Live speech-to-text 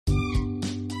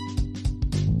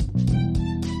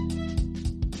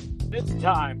It's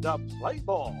time to play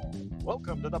ball.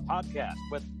 Welcome to the podcast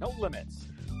with no limits.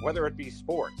 Whether it be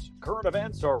sports, current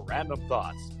events, or random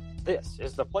thoughts, this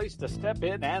is the place to step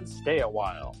in and stay a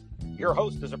while. Your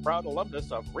host is a proud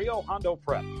alumnus of Rio Hondo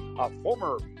Prep, a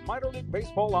former minor league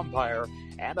baseball umpire,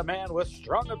 and a man with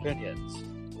strong opinions.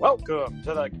 Welcome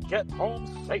to the Get Home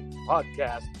Safe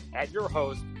podcast and your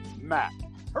host, Matt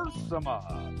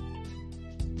Hersema.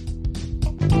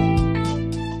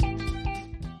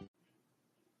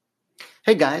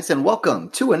 Hey guys, and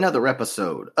welcome to another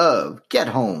episode of Get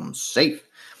Home Safe.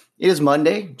 It is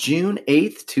Monday, June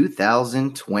 8th,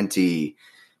 2020.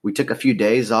 We took a few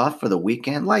days off for the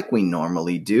weekend like we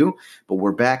normally do, but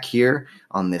we're back here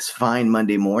on this fine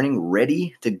Monday morning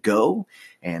ready to go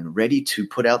and ready to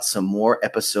put out some more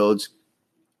episodes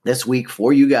this week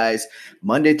for you guys,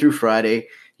 Monday through Friday,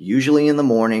 usually in the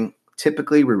morning.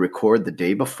 Typically, we record the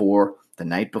day before, the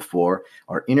night before.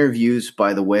 Our interviews,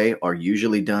 by the way, are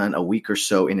usually done a week or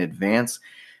so in advance.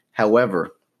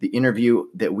 However, the interview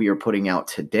that we are putting out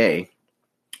today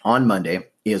on Monday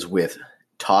is with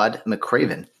Todd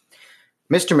McCraven.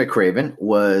 Mr. McCraven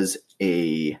was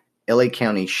a LA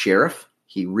County sheriff.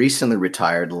 He recently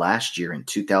retired last year in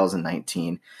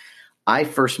 2019. I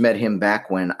first met him back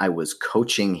when I was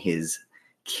coaching his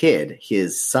kid,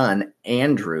 his son,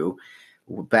 Andrew,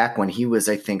 back when he was,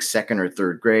 I think, second or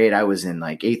third grade. I was in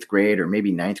like eighth grade or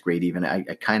maybe ninth grade even. I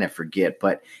kind of forget.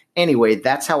 But anyway,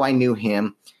 that's how I knew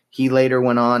him. He later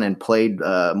went on and played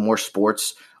more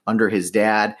sports under his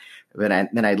dad. But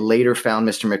then I later found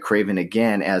Mr. McCraven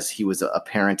again as he was a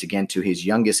parent again to his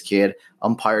youngest kid,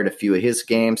 umpired a few of his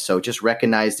games. So just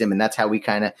recognized him. And that's how we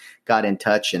kind of got in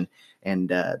touch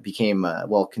and became,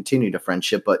 continued a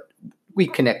friendship. But we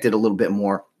connected a little bit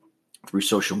more through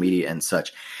social media and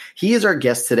such. He is our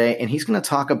guest today, and he's going to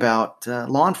talk about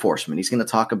law enforcement. He's going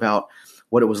to talk about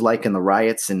what it was like in the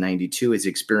riots in 92, his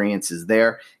experiences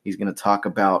there. He's going to talk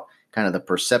about kind of the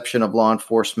perception of law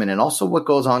enforcement and also what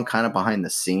goes on kind of behind the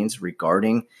scenes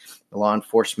regarding law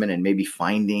enforcement and maybe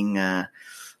finding, how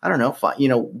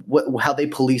they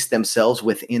police themselves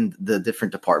within the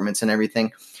different departments and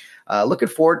everything. Looking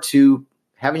forward to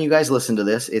having you guys listen to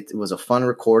this. It was a fun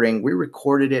recording. We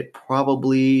recorded it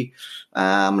probably,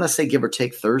 I'm going to say give or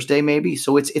take Thursday maybe.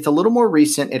 So it's a little more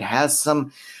recent. It has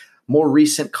some more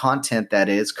recent content, that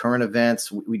is, current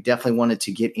events. We definitely wanted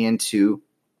to get into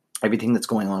everything that's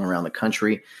going on around the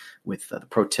country with the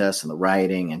protests and the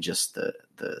rioting and just the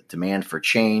demand for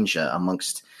change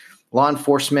amongst law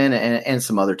enforcement and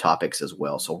some other topics as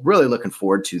well. So really looking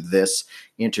forward to this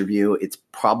interview. It's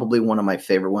probably one of my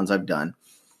favorite ones I've done.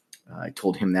 I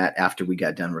told him that after we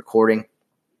got done recording,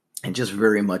 and just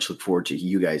very much look forward to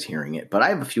you guys hearing it. But I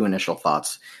have a few initial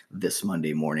thoughts this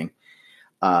Monday morning.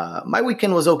 My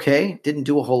weekend was okay. Didn't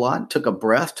do a whole lot. Took a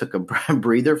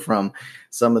breather from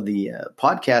some of the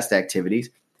podcast activities.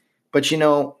 But,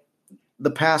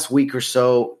 the past week or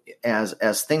so,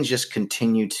 as things just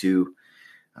continue to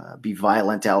be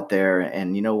violent out there,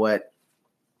 and you know what?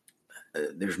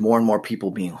 There's more and more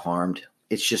people being harmed.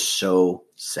 It's just so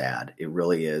sad. It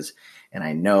really is. And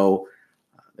I know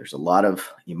there's a lot of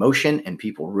emotion and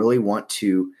people really want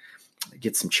to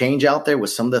get some change out there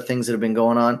with some of the things that have been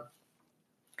going on.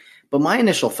 But my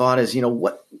initial thought is,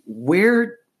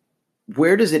 where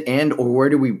does it end, or where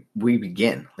do we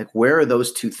begin? Like, where are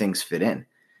those two things fit in?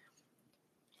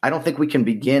 I don't think we can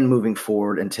begin moving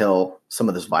forward until some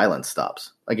of this violence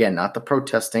stops. Again, not the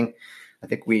protesting. I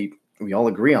think we all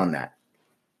agree on that.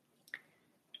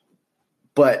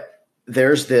 But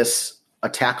there's this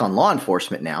attack on law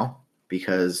enforcement now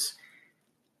because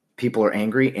people are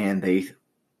angry and they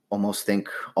almost think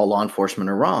all law enforcement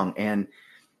are wrong. And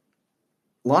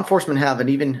law enforcement have an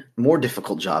even more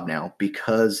difficult job now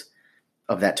because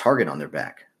of that target on their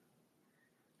back.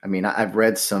 I mean, I've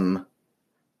read some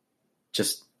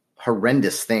just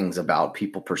horrendous things about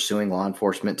people pursuing law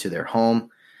enforcement to their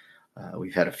home.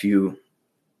 We've had a few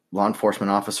law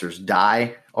enforcement officers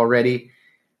die already.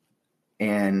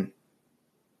 And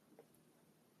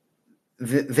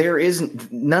there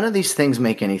isn't, none of these things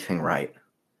make anything right.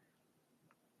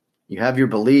 You have your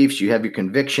beliefs, you have your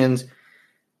convictions.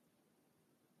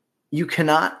 You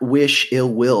cannot wish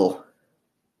ill will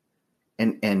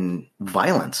and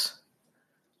violence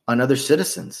on other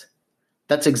citizens.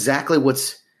 That's exactly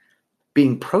what's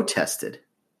being protested.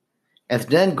 And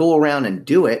then go around and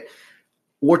do it,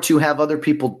 or to have other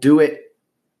people do it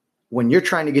when you're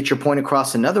trying to get your point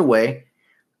across another way.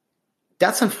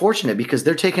 That's unfortunate because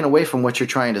they're taking away from what you're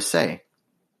trying to say.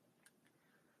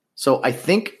 So I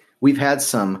think we've had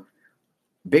some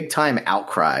big time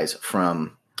outcries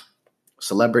from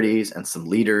celebrities and some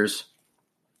leaders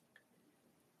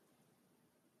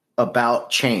about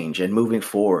change and moving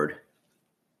forward.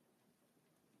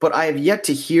 But I have yet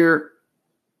to hear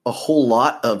a whole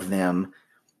lot of them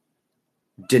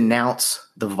denounce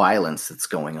the violence that's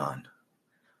going on.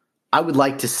 I would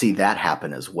like to see that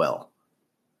happen as well.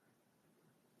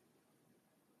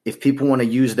 If people want to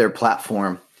use their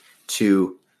platform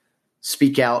to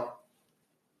speak out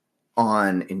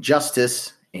on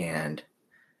injustice and,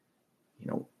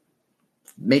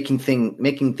 making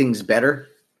things better,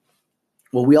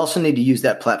 well, we also need to use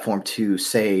that platform to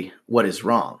say what is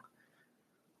wrong.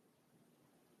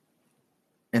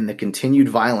 And the continued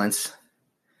violence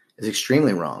is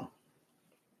extremely wrong.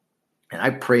 And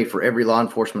I pray for every law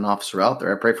enforcement officer out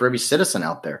there. I pray for every citizen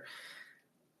out there.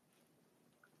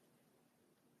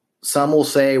 Some will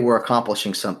say we're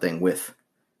accomplishing something with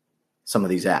some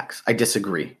of these acts. I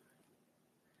disagree.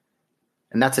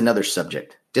 And that's another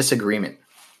subject, disagreement.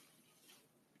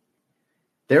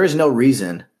 There is no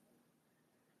reason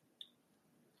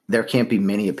there can't be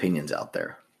many opinions out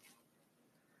there.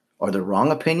 Are there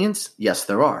wrong opinions? Yes,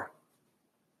 there are.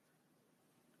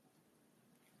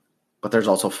 But there's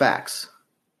also facts.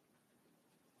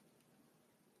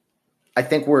 I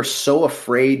think we're so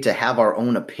afraid to have our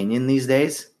own opinion these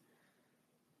days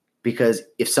because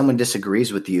if someone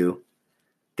disagrees with you,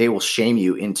 they will shame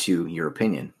you into your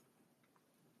opinion.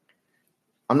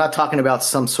 I'm not talking about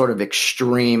some sort of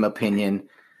extreme opinion,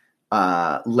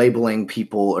 labeling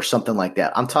people or something like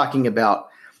that. I'm talking about,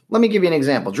 let me give you an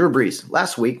example. Drew Brees,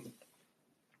 last week,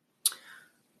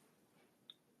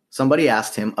 somebody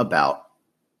asked him about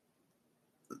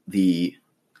the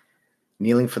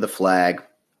kneeling for the flag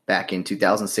back in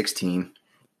 2016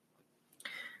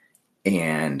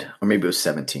 or maybe it was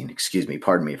 17. Excuse me.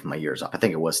 Pardon me if my year's off. I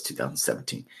think it was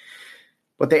 2017.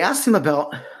 But they asked him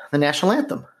about the national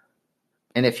anthem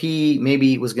and if he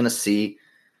maybe was going to see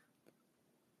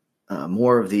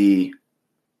more of the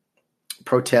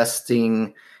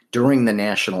protesting during the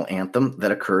national anthem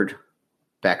that occurred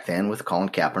back then with Colin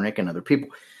Kaepernick and other people.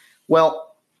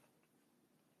 Well,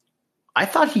 I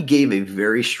thought he gave a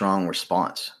very strong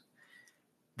response.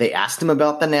 They asked him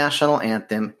about the national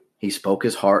anthem. He spoke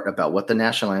his heart about what the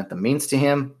national anthem means to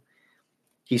him.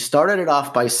 He started it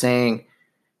off by saying,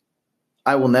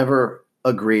 I will never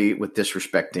agree with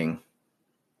disrespecting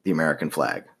the American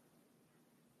flag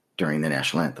during the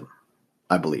national anthem,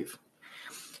 I believe.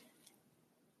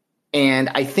 And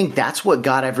I think that's what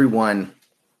got everyone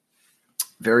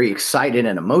very excited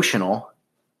and emotional.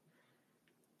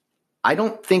 I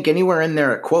don't think anywhere in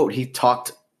there, quote, he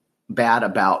talked bad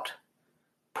about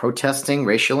protesting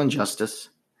racial injustice,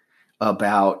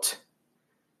 about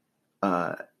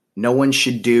no one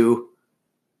should do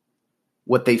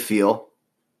what they feel.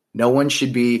 No one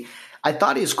should be. I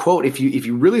thought his quote, if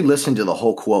you really listen to the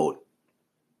whole quote,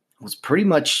 was pretty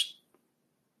much,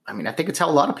 I think it's how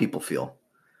a lot of people feel.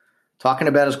 Talking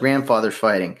about his grandfather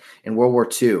fighting in World War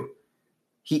II.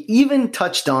 He even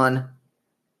touched on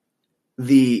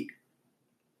the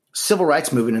civil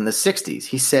rights movement in the 60s.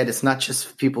 He said it's not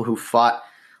just people who fought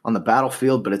on the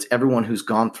battlefield, but it's everyone who's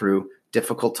gone through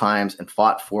difficult times and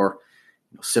fought for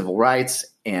civil rights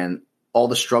and all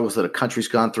the struggles that a country's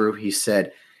gone through. He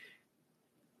said,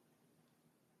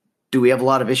 do we have a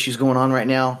lot of issues going on right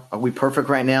now? Are we perfect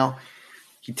right now?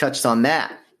 He touched on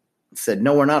that. Said,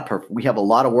 no, we're not perfect. We have a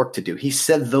lot of work to do. He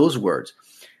said those words.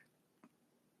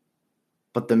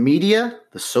 But the media,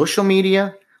 the social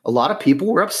media, a lot of people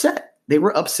were upset. They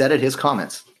were upset at his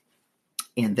comments.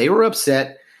 And they were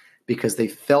upset because they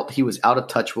felt he was out of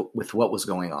touch with what was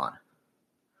going on.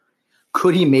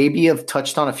 Could he maybe have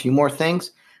touched on a few more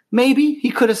things? Maybe.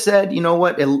 He could have said, you know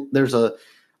what,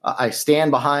 I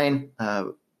stand behind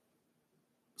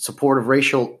support of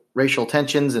racial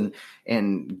tensions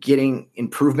and getting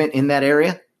improvement in that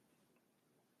area.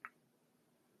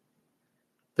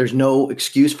 There's no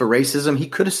excuse for racism. He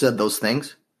could have said those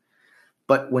things.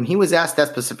 But when he was asked that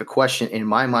specific question, in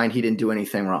my mind, he didn't do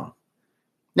anything wrong.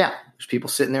 Now, there's people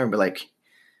sitting there and be like,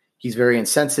 he's very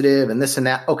insensitive and this and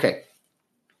that. Okay.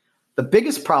 The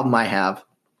biggest problem I have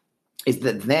is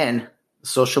that then the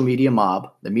social media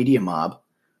mob, the media mob,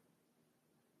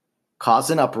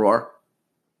 caused an uproar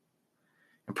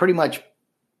and pretty much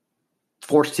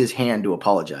forced his hand to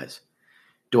apologize.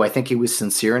 Do I think he was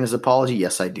sincere in his apology?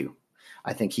 Yes, I do.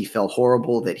 I think he felt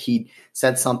horrible that he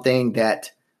said something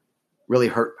that really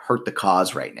hurt the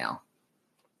cause right now.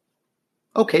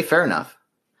 Okay, fair enough.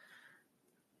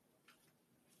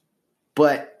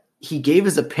 But he gave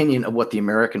his opinion of what the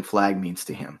American flag means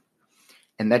to him.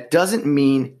 And that doesn't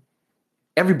mean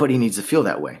everybody needs to feel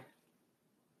that way.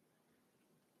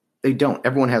 They don't.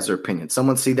 Everyone has their opinion.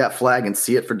 Someone see that flag and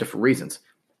see it for different reasons.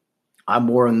 I'm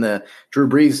more in the Drew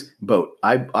Brees boat.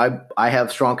 I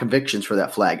have strong convictions for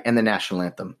that flag and the national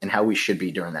anthem and how we should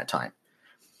be during that time.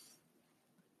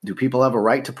 Do people have a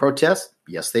right to protest?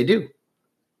 Yes, they do.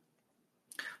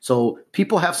 So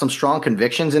people have some strong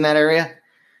convictions in that area.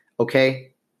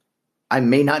 Okay, I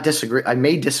may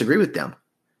disagree with them,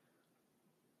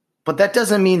 but that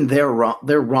doesn't mean they're wrong.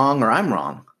 They're wrong or I'm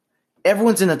wrong.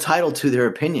 Everyone's entitled to their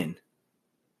opinion.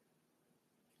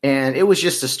 And it was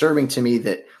just disturbing to me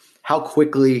that how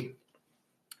quickly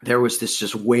there was this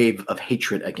just wave of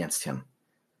hatred against him.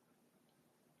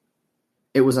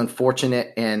 It was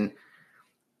unfortunate. And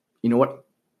you know what?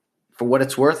 For what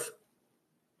it's worth,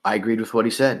 I agreed with what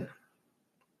he said.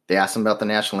 They asked him about the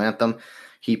national anthem.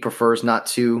 He prefers not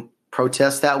to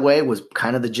protest that way, was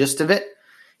kind of the gist of it,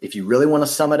 if you really want to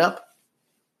sum it up.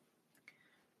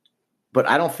 But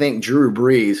I don't think Drew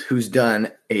Brees, who's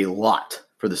done a lot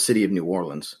for the city of New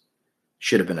Orleans,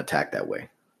 should have been attacked that way.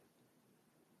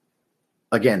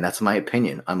 Again, that's my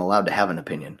opinion. I'm allowed to have an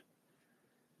opinion.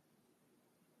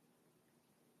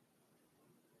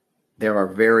 There are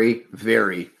very,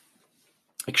 very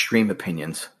extreme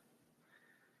opinions,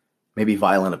 maybe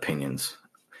violent opinions,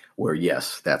 where,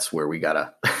 yes, that's where we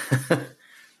gotta,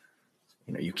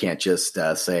 you can't just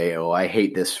say, oh, I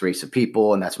hate this race of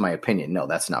people and that's my opinion. No,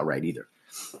 that's not right either.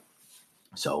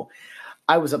 So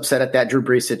I was upset at that Drew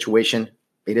Brees situation.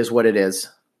 It is what it is.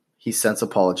 He's since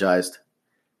apologized.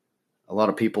 A lot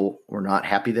of people were not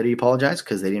happy that he apologized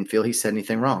because they didn't feel he said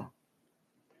anything wrong.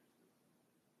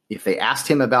 If they asked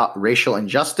him about racial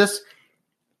injustice,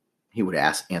 he would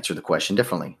answer the question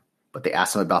differently. But they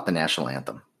asked him about the national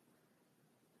anthem.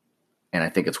 And I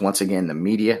think it's once again the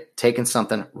media taking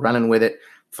something, running with it,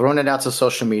 throwing it out to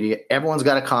social media. Everyone's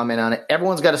got to comment on it.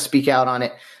 Everyone's got to speak out on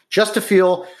it just to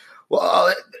feel,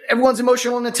 well, everyone's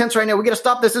emotional and intense right now. We got to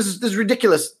stop this. This is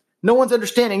ridiculous. No one's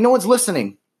understanding. No one's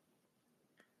listening.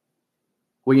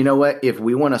 Well, you know what? If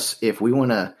we want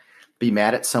to be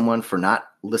mad at someone for not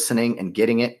listening and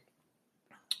getting it,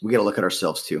 we got to look at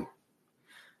ourselves too.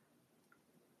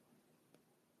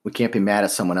 We can't be mad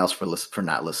at someone else for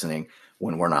not listening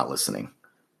when we're not listening.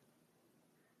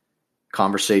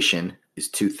 Conversation is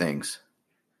two things: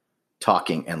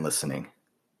 talking and listening.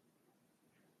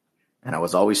 And I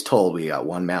was always told we got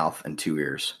one mouth and two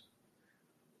ears.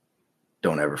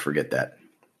 Don't ever forget that.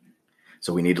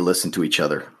 So we need to listen to each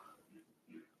other.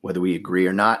 Whether we agree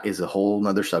or not is a whole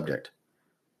nother subject.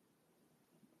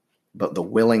 But the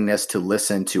willingness to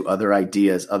listen to other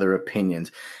ideas, other opinions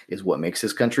is what makes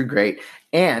this country great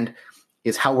and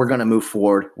is how we're going to move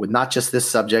forward with not just this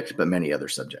subject, but many other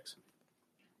subjects.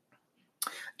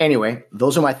 Anyway,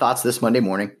 those are my thoughts this Monday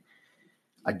morning.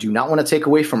 I do not want to take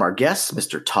away from our guest,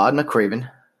 Mr. Todd McCraven.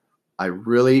 I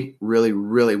really, really,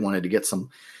 really wanted to get some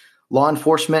law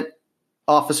enforcement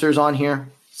officers on here,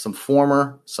 some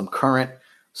former, some current,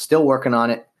 still working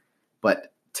on it.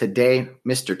 But today,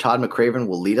 Mr. Todd McCraven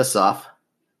will lead us off.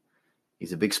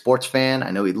 He's a big sports fan.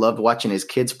 I know he loved watching his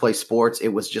kids play sports. It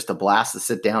was just a blast to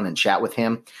sit down and chat with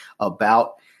him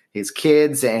about his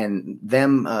kids and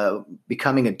them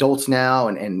becoming adults now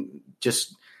and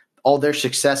just all their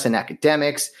success in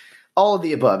academics, all of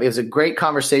the above. It was a great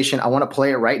conversation. I want to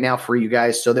play it right now for you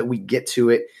guys so that we get to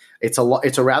it. It's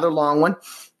a rather long one.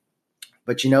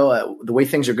 But, the way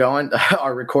things are going,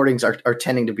 our recordings are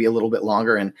tending to be a little bit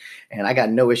longer, and I got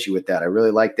no issue with that. I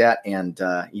really like that. And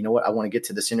you know what? I want to get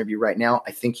to this interview right now.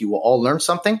 I think you will all learn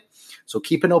something. So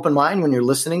keep an open mind when you're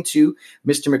listening to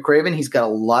Mr. McCraven. He's got a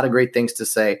lot of great things to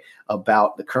say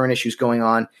about the current issues going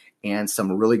on and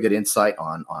some really good insight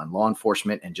on law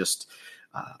enforcement and just,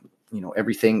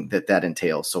 everything that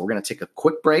entails. So we're going to take a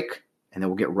quick break, and then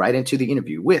we'll get right into the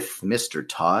interview with Mr.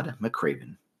 Todd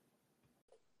McCraven.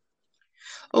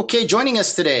 Okay, joining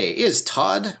us today is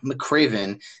Todd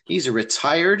McCraven. He's a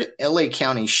retired LA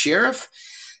County sheriff.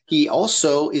 He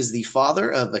also is the father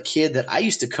of a kid that I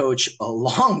used to coach a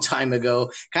long time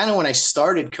ago, kind of when I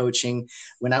started coaching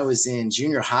when I was in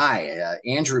junior high.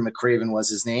 Andrew McCraven was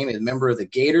his name, a member of the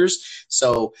Gators.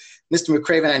 So Mr.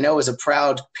 McCraven, I know, is a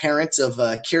proud parent of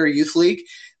Cary Youth League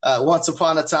once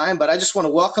upon a time, but I just want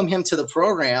to welcome him to the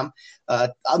program.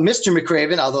 Mr.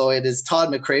 McCraven, although it is Todd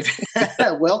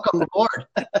McCraven, welcome aboard.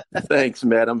 Thanks,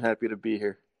 Matt. I'm happy to be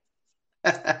here.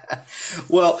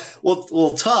 well,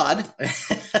 Todd,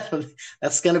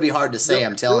 that's going to be hard to say.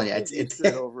 I'm telling you, it's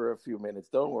over a few minutes.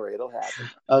 Don't worry, it'll happen.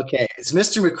 Okay, it's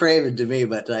Mr. McCraven to me,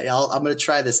 but I'm going to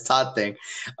try this Todd thing.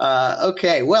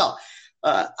 Okay, well,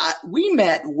 we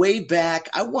met way back.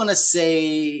 I want to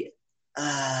say.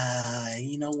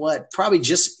 You know what? Probably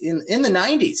just in the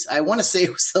 90s. I want to say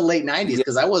it was the late 90s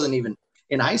because I wasn't even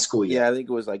in high school yet. Yeah, I think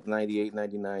it was like 98,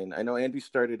 99. I know Andrew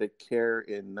started at Care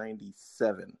in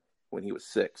 97 when he was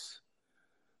 6.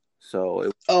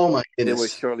 So Oh my it was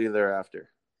goodness. shortly thereafter.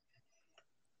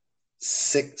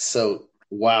 6. So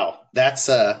wow, that's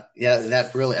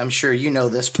that really. I'm sure you know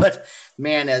this, but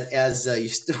man, as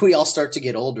we all start to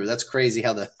get older, that's crazy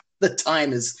how the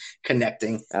time is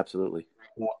connecting. Absolutely.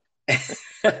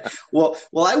 well,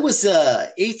 I was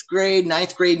 8th grade,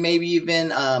 9th grade, maybe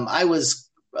even. I was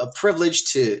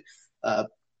privileged to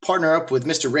partner up with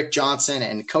Mr. Rick Johnson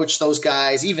and coach those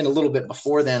guys, even a little bit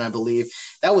before then, I believe.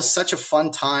 That was such a fun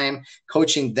time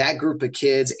coaching that group of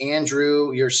kids.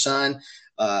 Andrew, your son,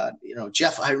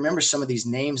 Jeff, I remember some of these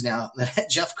names now.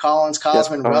 Jeff Collins,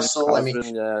 Cosman, Russell.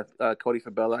 Cosman, Cody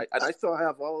Fabella. I still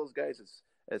have all those guys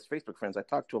as Facebook friends. I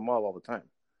talk to them all the time.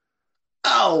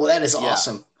 Oh, that is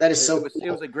awesome. That is cool.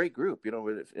 It was a great group.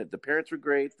 The parents were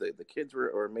great. The kids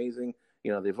were amazing.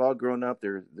 They've all grown up.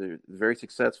 They're very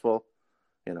successful.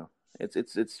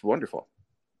 It's wonderful.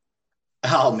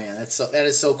 Oh man, that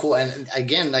is so cool. And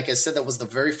again, like I said, that was the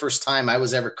very first time I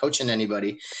was ever coaching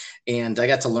anybody, and I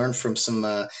got to learn from some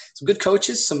good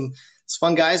coaches, some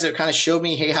fun guys that kind of showed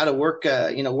me, hey, how to work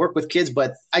with kids.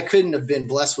 But I couldn't have been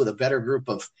blessed with a better group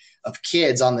of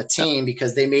kids on the team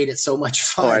because they made it so much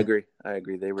fun. Oh, I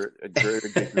agree. They were a very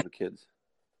good group of kids.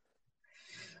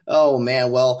 Oh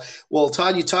man, well,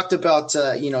 Todd, you talked about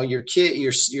your kid,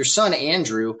 your son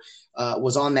Andrew.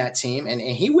 Was on that team, and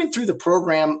he went through the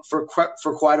program for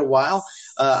quite a while.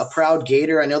 A proud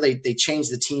Gator. I know they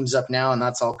changed the teams up now, and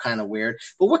that's all kind of weird.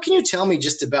 But what can you tell me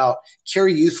just about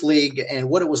Cary Youth League and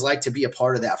what it was like to be a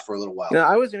part of that for a little while?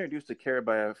 I was introduced to Cary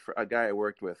by a guy I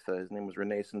worked with. His name was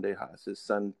Rene Sendejas. His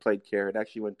son played Cary and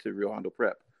actually went to Rio Hondo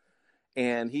Prep.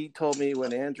 And he told me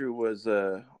when Andrew was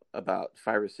about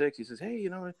 5 or 6, he says, hey,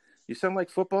 you sound like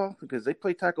football because they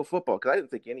play tackle football. Because I didn't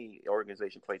think any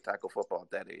organization played tackle football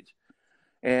at that age.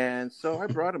 And so I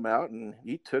brought him out, and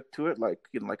he took to it like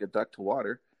a duck to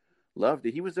water. Loved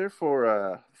it. He was there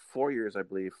for 4 years, I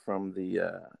believe, from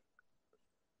the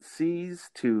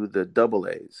C's to the double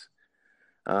A's.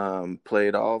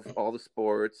 Played all the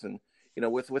sports, and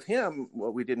with him,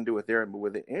 what we didn't do with Aaron, but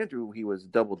with Andrew, he was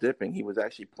double dipping. He was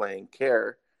actually playing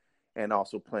Care and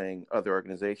also playing other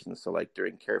organizations. So like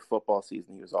during Care football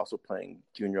season, he was also playing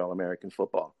junior All-American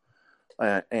football,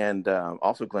 and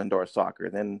also Glendora soccer.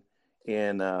 Then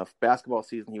in basketball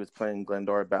season, he was playing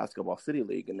Glendora Basketball City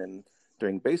League, and then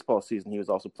during baseball season, he was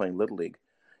also playing Little League.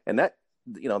 And that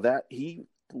he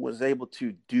was able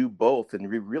to do both, and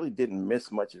we really didn't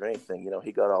miss much of anything.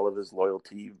 He got all of his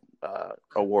loyalty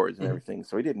awards and everything,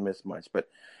 so he didn't miss much. But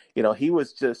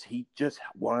he just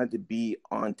wanted to be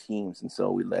on teams, and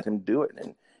so we let him do it.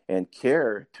 And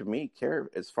Care,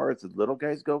 as far as the little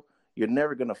guys go, you're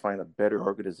never going to find a better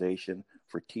organization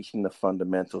for teaching the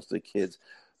fundamentals to the kids.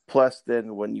 Plus,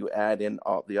 then when you add in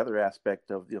all the other aspect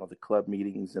of the club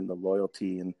meetings and the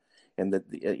loyalty and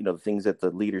the things that the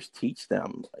leaders teach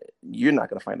them, you're not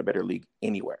going to find a better league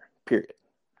anywhere. Period.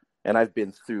 And I've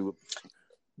been through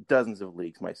dozens of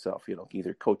leagues myself.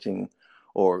 Either coaching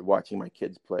or watching my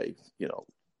kids play.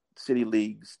 City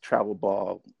leagues, travel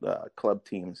ball, club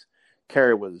teams.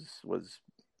 Cary was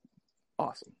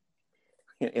awesome.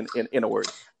 In a word.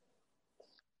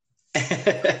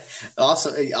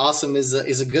 Awesome is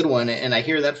a good one, and I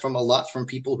hear that from a lot from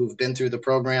people who've been through the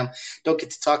program. Don't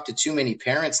get to talk to too many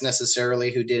parents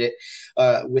necessarily who did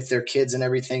it with their kids and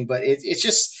everything, but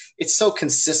it's so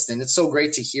consistent. It's so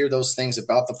great to hear those things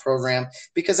about the program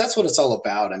because that's what it's all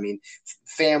about. I mean,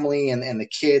 family and the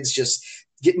kids just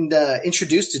getting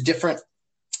introduced to different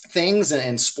things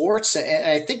and sports, and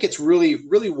I think it's really,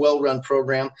 really well-run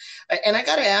program. And I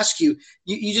got to ask you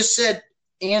just said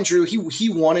Andrew, he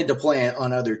wanted to play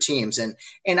on other teams, and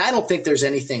I don't think there's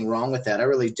anything wrong with that. I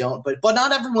really don't. But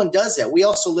not everyone does that. We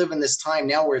also live in this time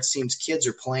now where it seems kids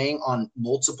are playing on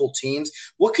multiple teams.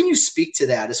 What can you speak to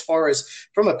that as far as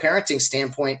from a parenting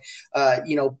standpoint?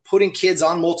 Putting kids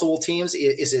on multiple teams,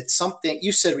 is it something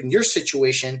you said in your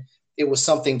situation? It was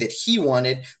something that he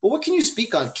wanted. But what can you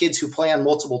speak on kids who play on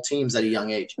multiple teams at a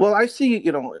young age? Well, I see.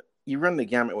 You run the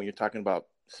gamut when you're talking about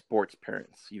sports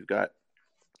parents. You've got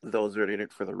those who are in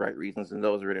it for the right reasons and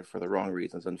those who are in it for the wrong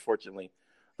reasons. Unfortunately,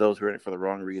 those who are in it for the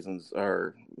wrong reasons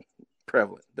are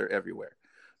prevalent. They're everywhere.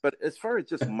 But as far as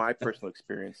just my personal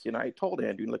experience, I told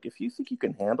Andrew, look, if you think you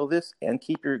can handle this and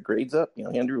keep your grades up,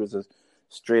 Andrew was a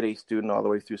straight A student all the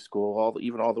way through school,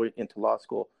 even all the way into law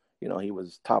school. He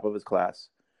was top of his class.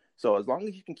 So as long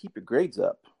as you can keep your grades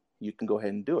up, you can go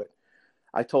ahead and do it.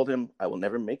 I told him, I will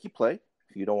never make you play.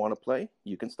 If you don't want to play,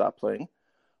 you can stop playing.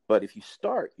 But if you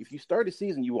start a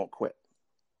season, you won't quit.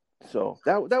 So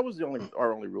that was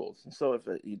our only rules. So if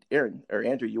Aaron or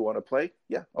Andrew, you want to play?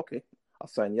 Yeah, okay, I'll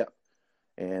sign you up.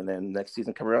 And then next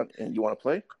season come around and you want to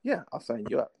play? Yeah, I'll sign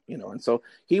you up. And so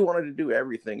he wanted to do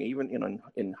everything. Even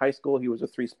in high school, he was a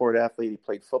 3-sport athlete. He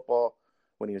played football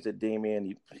when he was at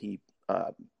Damien. He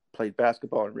played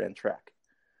basketball and ran track.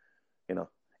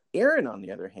 Aaron, on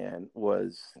the other hand,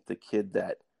 was the kid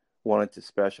that wanted to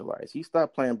specialize. He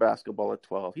stopped playing basketball at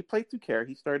 12. He played through care.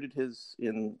 He started his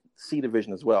in C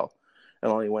division as well,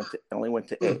 and only went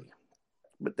to A.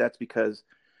 But that's because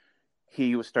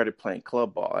he started playing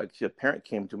club ball. Actually, a parent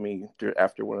came to me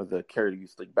after one of the Care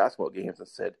Youth League basketball games and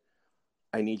said,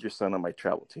 "I need your son on my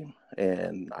travel team."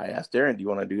 And I asked Aaron, "Do you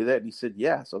want to do that?" And he said,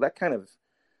 "Yeah." So that kind of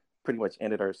pretty much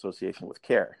ended our association with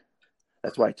Care.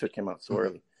 That's why I took him out so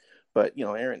early. But,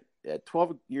 Aaron, at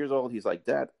 12 years old, he's like,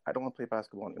 "Dad, I don't want to play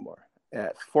basketball anymore."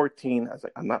 At 14, I was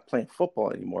like, "I'm not playing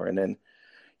football anymore." And then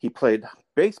he played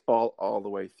baseball all the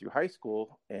way through high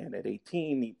school. And at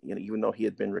 18, even though he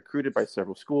had been recruited by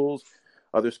several schools,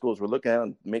 other schools were looking at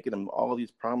him, making him all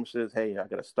these promises. "Hey, I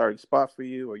got a starting spot for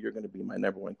you, or you're going to be my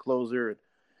number one closer."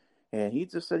 And he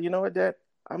just said, "You know what, Dad,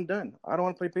 I'm done. I don't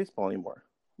want to play baseball anymore."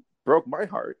 Broke my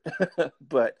heart.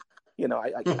 But,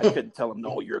 I couldn't tell him,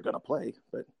 "No, you're going to play."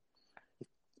 But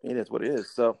it is what it is.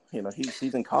 So,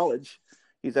 he's in college.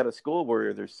 He's at a school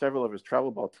where there's several of his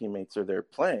travel ball teammates are there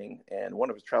playing, and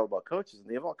one of his travel ball coaches, and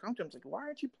they've all come to him, like, "Why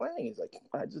aren't you playing?" He's like,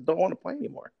 "I just don't want to play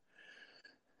anymore."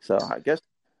 So I guess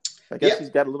he's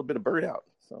got a little bit of burnout.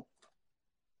 So,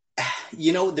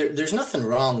 there's nothing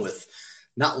wrong with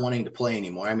not wanting to play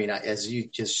anymore. I mean, as you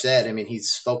just said, I mean,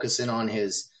 he's focusing on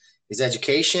his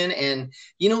education, and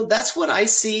that's what I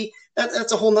see.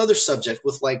 That's a whole nother subject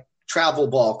with like travel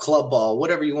ball, club ball,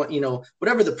 whatever you want,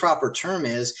 whatever the proper term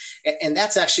is. And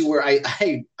that's actually where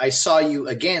I saw you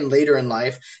again later in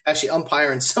life, actually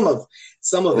umpiring some of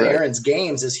right. Aaron's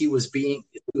games as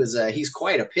he's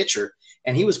quite a pitcher,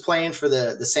 and he was playing for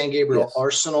the San Gabriel yes.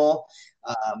 Arsenal.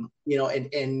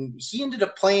 And he ended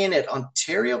up playing at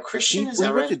Ontario Christian. Is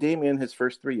that right? He went to Damien his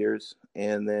first 3 years,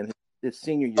 and then his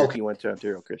senior year he went to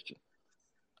Ontario Christian.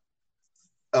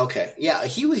 Okay. Yeah,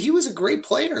 he was a great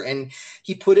player, and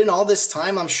he put in all this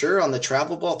time, I'm sure, on the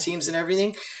travel ball teams and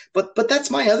everything. But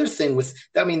that's my other thing with,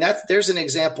 I mean, there's an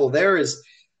example. There is,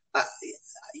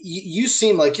 you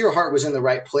seem like your heart was in the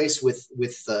right place with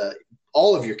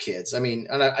all of your kids. I mean,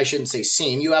 and I shouldn't say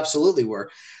seem, you absolutely were.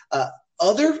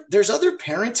 There's other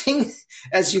parenting,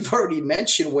 as you've already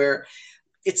mentioned, where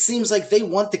it seems like they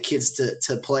want the kids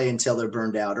to play until they're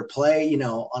burned out or play,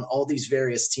 on all these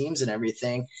various teams and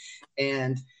everything.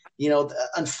 And,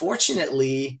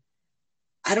 unfortunately,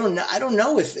 I don't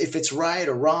know if it's right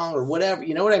or wrong or whatever,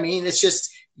 you know what I mean? It's just,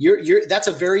 that's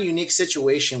a very unique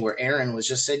situation where Aaron was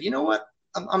just said, "You know what,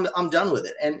 I'm done with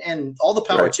it." And all the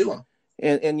power right. to him.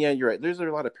 And yeah, you're right. There's a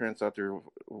lot of parents out there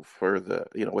for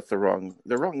with the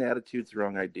wrong attitudes, the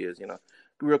wrong ideas,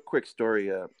 Real quick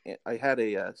story. I had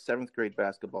a 7th grade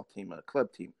basketball team, a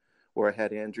club team, where I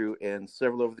had Andrew and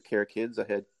several of the Care kids. I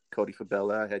had Cody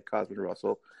Fabella, I had Cosman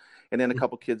Russell, and then a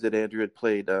couple kids that Andrew had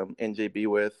played NJB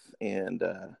with, and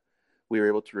we were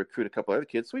able to recruit a couple other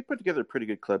kids. So we put together a pretty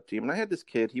good club team. And I had this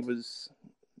kid. He was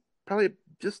probably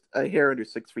just a hair under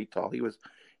 6 feet tall. He was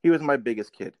my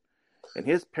biggest kid, and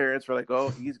his parents were like, "Oh,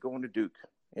 he's going to Duke,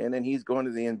 and then he's going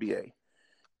to the NBA."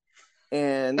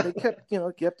 And they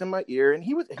kept in my ear, and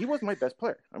he was my best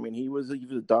player. I mean, he was a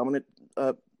dominant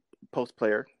post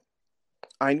player.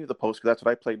 I knew the post because that's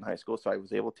what I played in high school, so I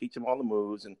was able to teach him all the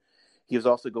moves. And he was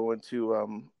also going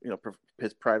to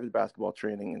his private basketball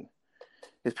training, and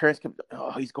his parents kept,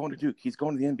 "Oh, he's going to Duke, he's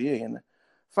going to the NBA." And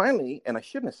finally, and I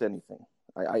shouldn't have said anything.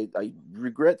 I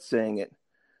regret saying it,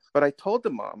 but I told the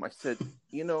mom, I said,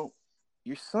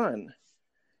 "Your son,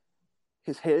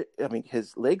 his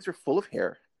legs are full of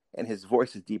hair, and his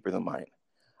voice is deeper than mine.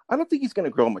 I don't think he's going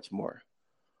to grow much more."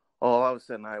 All of a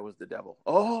sudden, I was the devil.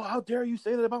 "Oh, how dare you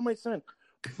say that about my son?"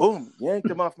 Boom, yanked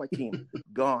him off my team.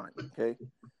 Gone, okay?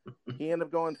 He ended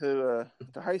up going to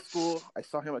high school. I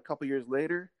saw him a couple years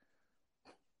later.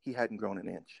 He hadn't grown an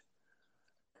inch.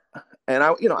 And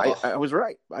I was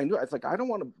right. I knew. It's like, I don't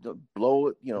want to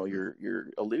blow your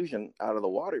illusion out of the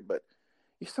water, but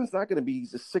your son's not going to be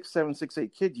the 6'7",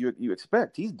 6'8" kid you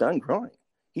expect. He's done growing.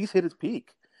 He's hit his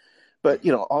peak. But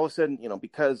all of a sudden,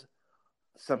 because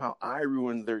somehow I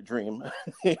ruined their dream.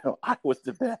 I was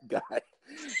the bad guy.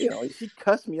 She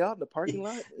cussed me out in the parking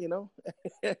lot.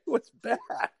 It was bad.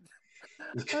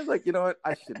 I was like, you know what?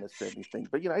 I shouldn't have said anything.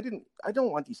 But I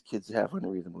don't want these kids to have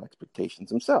unreasonable expectations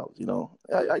themselves.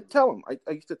 I tell them.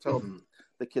 I used to tell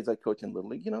the kids I coach in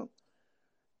Little League.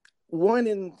 One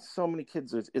in so many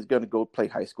kids is going to go play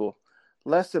high school.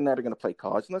 less than that are going to play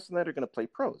college, less than that are going to play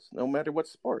pros, no matter what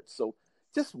sport. So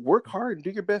just work hard and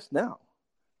do your best now.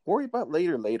 Worry about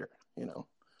later, you know.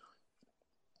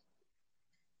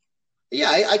 Yeah,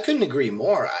 I couldn't agree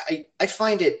more. I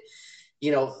find it,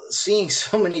 seeing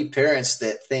so many parents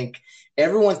that think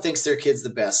everyone thinks their kid's the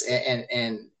best.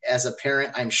 And as a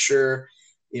parent, I'm sure,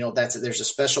 there's a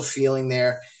special feeling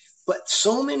there. But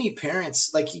so many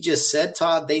parents, like you just said,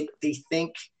 Todd, they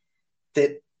think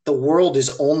that the world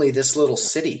is only this little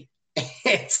city.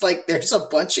 It's like there's a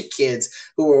bunch of kids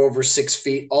who are over 6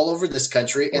 feet all over this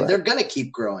country, and they're going to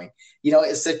keep growing.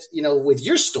 It's that, with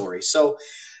your story. So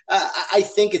I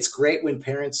think it's great when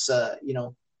parents,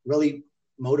 really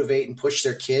motivate and push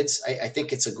their kids. I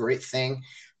think it's a great thing.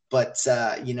 But,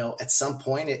 at some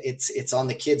point it's on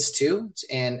the kids too.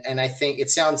 And I think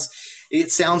it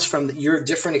sounds from your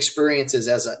different experiences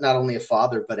as not only a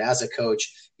father, but as a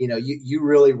coach, you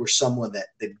really were someone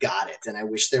that got it. And I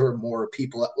wish there were more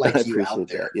people like you out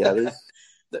there. That.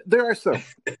 Yeah, there are some.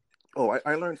 Oh,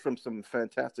 I learned from some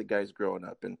fantastic guys growing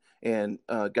up, and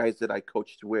guys that I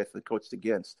coached with and coached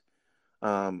against,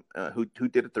 who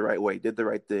did it the right way, did the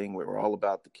right thing. We were all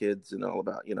about the kids and all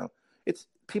about, it's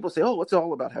people say, oh, it's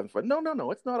all about having fun.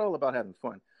 No, it's not all about having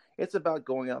fun. It's about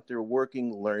going out there,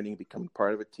 working, learning, becoming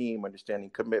part of a team, understanding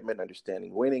commitment,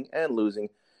 understanding winning and losing,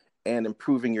 and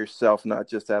improving yourself, not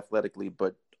just athletically,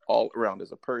 but all around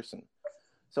as a person.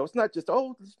 So it's not just,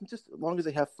 just as long as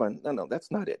they have fun. No,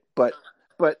 that's not it. But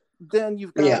then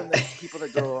you've got people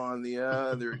that go on the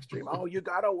other extreme. Oh, you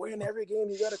got to win every game.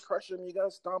 You got to crush them. You got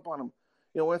to stomp on them.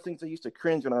 One of the things I used to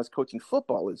cringe when I was coaching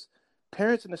football is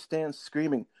parents in the stands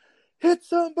screaming, hit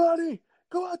somebody,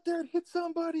 go out there and hit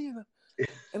somebody.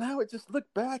 And I would just look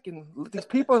back and look at these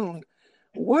people and like,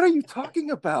 what are you talking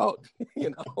about?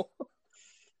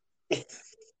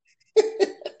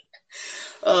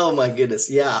 Oh my goodness.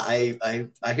 Yeah, I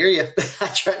hear you. I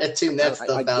try to tune that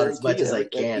stuff out as much as I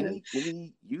can.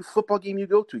 Any youth football game you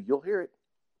go to, you'll hear it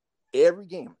every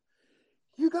game.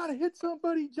 You got to hit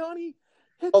somebody, Johnny.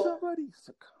 Hit somebody.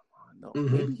 So, come on, no,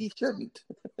 maybe he shouldn't.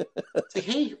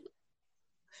 Hey.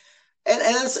 And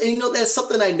that's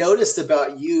something I noticed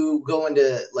about you going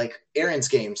to like Aaron's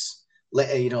games,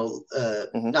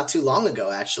 not too long ago,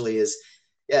 actually, is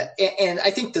and I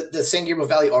think that the San Gabriel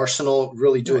Valley Arsenal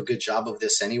really do a good job of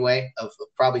this anyway, of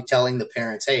probably telling the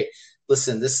parents, hey,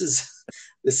 listen, this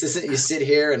isn't you sit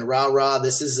here and rah,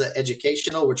 this is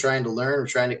educational. We're trying to learn. We're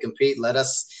trying to compete. Let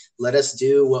us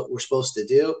do what we're supposed to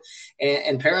do.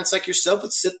 And parents like yourself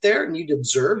would sit there and you'd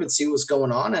observe and see what's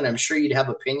going on. And I'm sure you'd have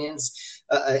opinions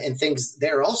and things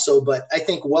there also. But I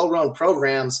think well-run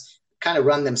programs kind of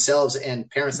run themselves, and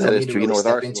parents don't need to really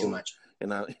step in too much.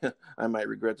 And I might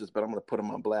regret this, but I'm going to put him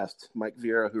on blast. Mike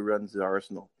Vieira, who runs the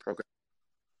Arsenal program.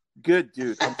 Good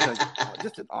dude. I'm telling you,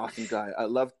 just an awesome guy. I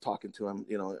love talking to him.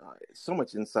 So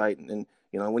much insight. And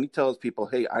when he tells people,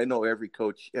 hey, I know every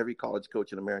college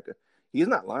coach in America, he's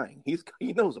not lying.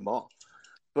 He knows them all.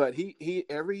 But he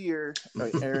every year,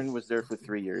 Aaron was there for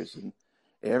 3 years. And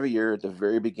every year at the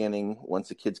very beginning, once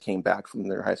the kids came back from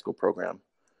their high school program,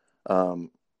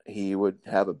 he would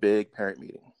have a big parent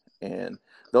meeting. And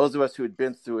those of us who had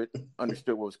been through it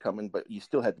understood what was coming, but you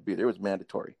still had to be there. It was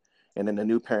mandatory. And then the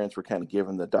new parents were kind of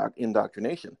given the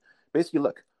indoctrination. Basically,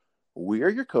 look, we are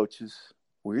your coaches.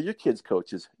 We're your kids'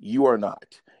 coaches. You are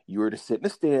not. You are to sit in the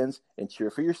stands and cheer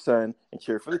for your son and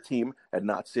cheer for the team and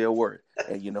not say a word.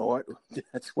 And you know what?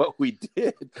 That's what we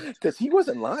did, because he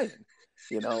wasn't lying.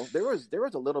 There was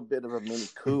a little bit of a mini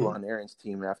coup on Aaron's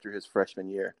team after his freshman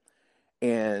year.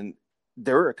 And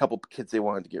there were a couple of kids they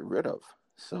wanted to get rid of.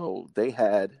 So they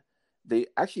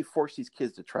actually forced these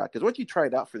kids to try. Because once you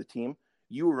tried out for the team,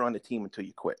 you were on the team until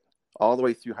you quit, all the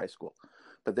way through high school.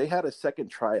 But they had a second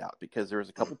tryout because there was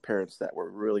a couple parents that were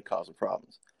really causing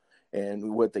problems.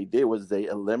 And what they did was they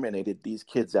eliminated these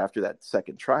kids after that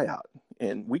second tryout.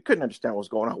 And we couldn't understand what was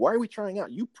going on. Why are we trying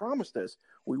out? You promised us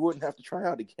we wouldn't have to try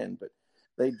out again. But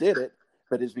they did it.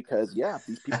 But it's because,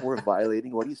 these people were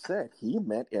violating what he said. He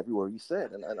meant every word he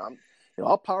said. And I'm,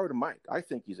 all power to Mike. I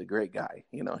think he's a great guy.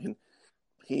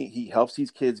 He helps these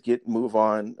kids move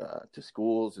on to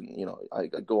schools. And, I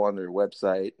go on their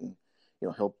website and,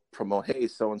 he'll promote, hey,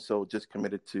 so-and-so just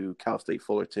committed to Cal State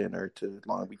Fullerton or to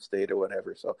Long Beach State or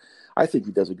whatever. So I think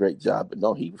he does a great job. But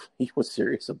no, he was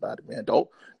serious about it, man.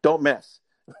 Don't mess.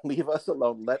 Leave us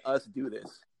alone. Let us do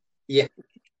this. Yeah.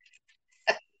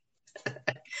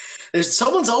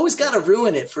 Someone's always got to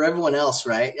ruin it for everyone else,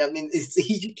 right? I mean,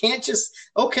 you can't just,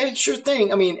 okay, sure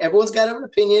thing. I mean, everyone's got an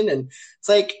opinion, and it's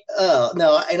like,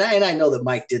 no. And I know that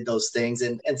Mike did those things,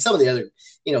 and some of the other,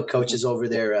 coaches over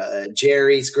there.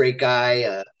 Jerry's a great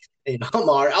guy.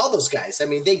 Omar, all those guys. I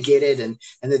mean, they get it, and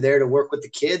they're there to work with the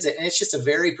kids, and it's just a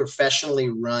very professionally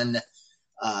run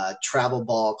travel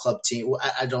ball club team.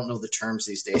 I don't know the terms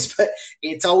these days, but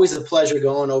it's always a pleasure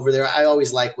going over there. I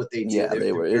always like what they do. Yeah, They're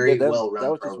they were. very That well run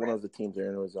was just one program. of the teams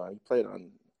Aaron was on. He played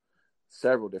on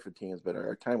several different teams, but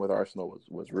our time with Arsenal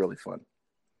was really fun.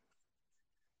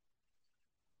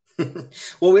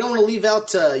 Well, we don't want to leave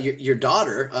out your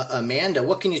daughter, Amanda.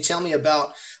 What can you tell me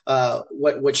about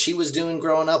what she was doing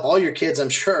growing up? All your kids, I'm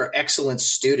sure, are excellent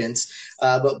students.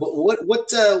 But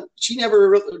what she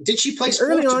never did she play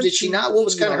Early sports or on, did she not? What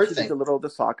was kind of her she thing? did a little of the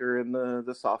soccer and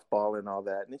the softball and all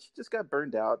that, and then she just got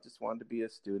burned out. Just wanted to be a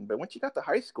student. But when she got to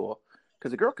high school, because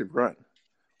the girl could run,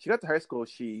 she got to high school.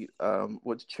 She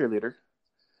was a cheerleader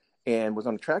and was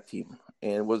on the track team,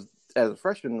 and was, as a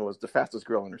freshman, was the fastest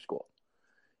girl in her school.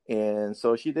 And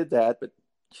so she did that, but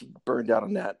she burned out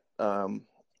on that.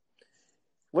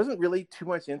 Wasn't really too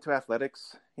much into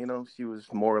athletics. She was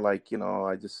more like,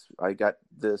 I got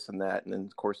this and that. And then,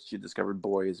 of course, she discovered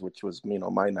boys, which was,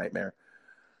 my nightmare.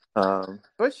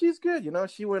 But she's good.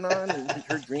 She went on, and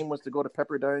her dream was to go to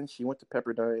Pepperdine. She went to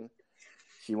Pepperdine.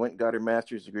 She went and got her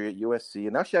master's degree at USC.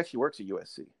 And now she actually works at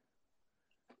USC.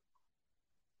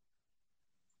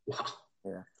 Wow.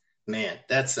 Yeah. Man,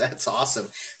 that's awesome.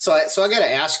 So I got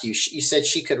to ask you. You said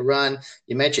she could run.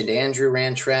 You mentioned Andrew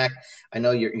ran track. I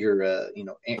know you're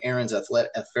Aaron's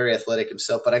very athletic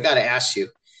himself. But I got to ask you.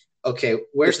 Okay,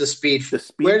 where's the speed?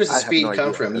 Where does the speed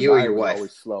come from? You or your wife?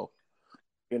 Always slow.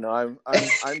 I'm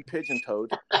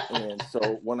pigeon-toed, and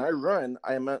so when I run,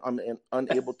 I'm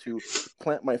unable to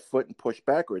plant my foot and push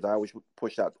backwards. I always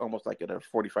push out almost like at a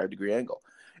 45-degree angle,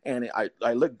 and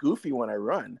I look goofy when I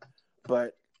run,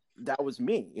 but that was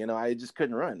me. I just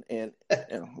couldn't run. And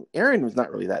Aaron was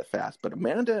not really that fast, but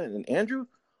Amanda and Andrew,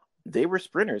 they were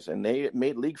sprinters, and they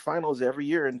made league finals every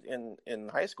year in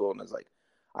high school. And I was like,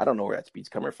 I don't know where that speed's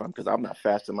coming from, because I'm not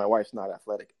fast and my wife's not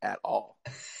athletic at all.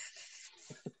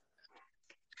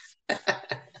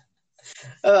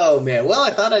 Oh man. Well,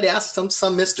 I thought I'd ask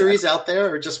some mysteries out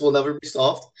there, or just will never be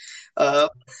solved. Well,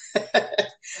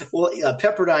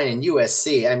 Pepperdine and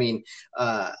USC. I mean,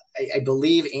 I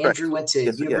believe Andrew went to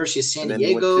University of San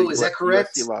Diego. Is that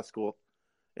correct? USC Law School,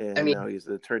 and now he's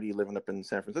an attorney living up in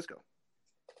San Francisco.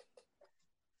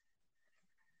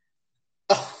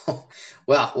 Oh,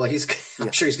 well,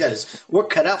 I'm sure he's got his work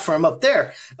cut out for him up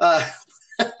there.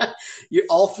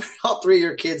 All three of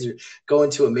your kids are going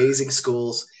to amazing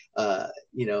schools.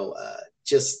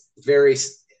 Just very,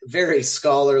 very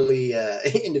scholarly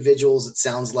individuals, it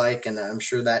sounds like, and I'm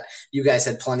sure that you guys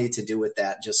had plenty to do with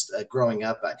that just growing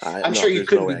up. I'm sure you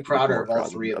couldn't be prouder of all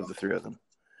three of the three of them.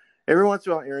 Every once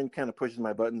in a while, Aaron kind of pushes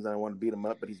my buttons, and I want to beat him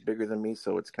up, but he's bigger than me,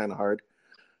 so it's kind of hard.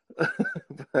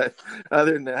 But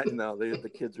other than that, the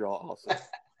kids are all awesome.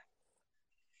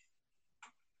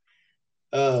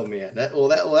 Oh man,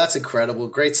 that's incredible,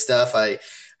 great stuff.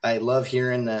 I love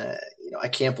hearing. I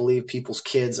can't believe people's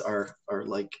kids are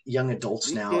like young adults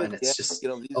these now, kids, and it's just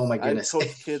oh my goodness,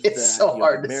 it's so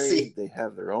hard to see. They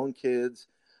have their own kids.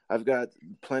 I've got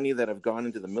plenty that have gone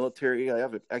into the military. I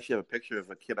actually have a picture of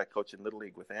a kid I coached in Little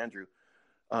League with Andrew,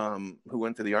 who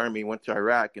went to the Army, went to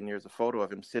Iraq, and there's a photo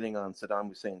of him sitting on Saddam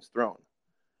Hussein's throne.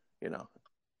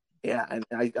 Yeah, and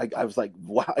I was like,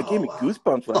 wow, it gave me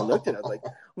goosebumps when I looked at it. I was like,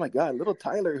 oh my God, little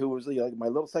Tyler, who was like my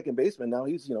little second baseman, now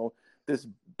he's this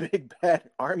big bad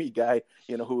Army guy,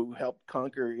 who helped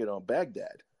conquer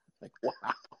Baghdad. Like, wow.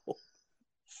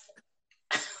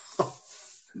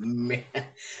 Man,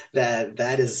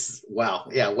 that is wow.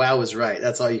 Yeah, wow is right.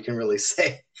 That's all you can really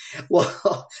say.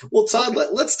 Well, Todd,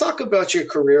 let's talk about your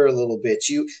career a little bit.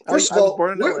 First of all,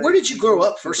 where did you grow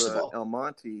up? First of all, El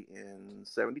Monte in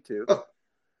 '72,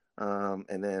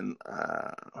 and then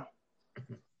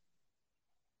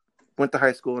went to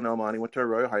high school in El Monte. Went to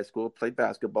Arroyo High School. Played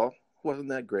basketball. Wasn't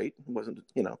that great. Wasn't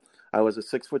I was a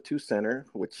 6'2" center,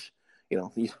 which you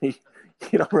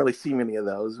don't really see many of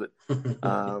those, but.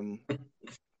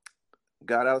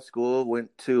 Got out of school,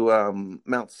 went to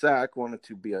Mount Sac, wanted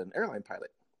to be an airline pilot.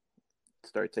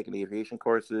 Started taking aviation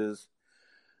courses,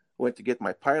 went to get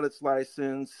my pilot's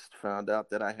license, found out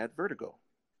that I had vertigo.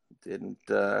 Didn't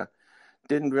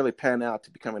really pan out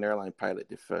to become an airline pilot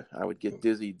if I would get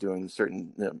dizzy doing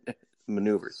certain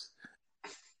maneuvers.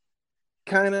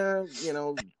 Kind of,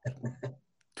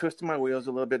 twisting my wheels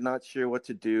a little bit, not sure what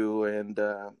to do, and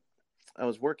I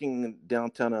was working in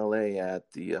downtown LA at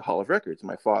the Hall of Records.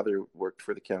 My father worked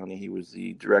for the county. He was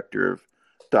the director of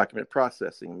document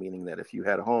processing, meaning that if you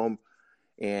had a home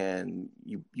and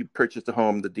you purchased a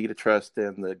home, the deed of trust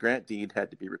and the grant deed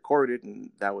had to be recorded,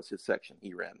 and that was his section.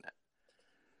 He ran that.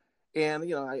 And,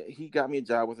 he got me a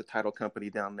job with a title company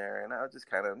down there, and I was just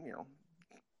kind of,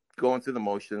 going through the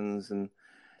motions. And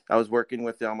I was working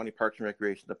with the Almonte Parks and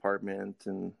Recreation Department,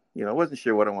 and, I wasn't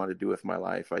sure what I wanted to do with my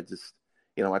life. I just,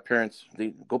 my parents,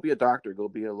 they go be a doctor, go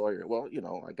be a lawyer. Well,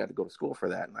 I got to go to school for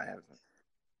that. And I haven't,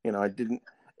 I didn't,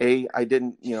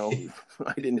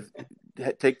 I didn't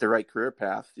take the right career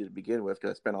path to begin with,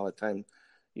 because I spent all the time,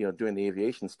 doing the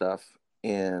aviation stuff.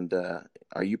 And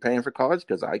are you paying for college?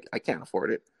 Because I can't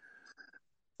afford it.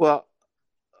 Well,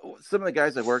 some of the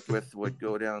guys I worked with would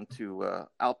go down to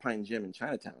Alpine Gym in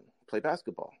Chinatown, play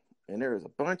basketball. And there was a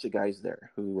bunch of guys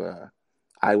there who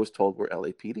I was told were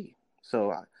LAPD.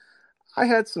 So I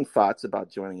had some thoughts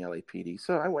about joining LAPD.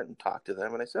 So I went and talked to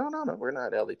them, and I said, oh, no, we're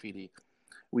not LAPD.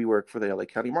 We work for the LA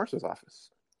County Marshal's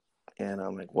Office. And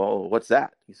I'm like, well, what's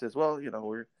that? He says, well,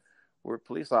 we're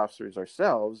police officers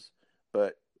ourselves,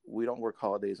 but we don't work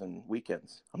holidays and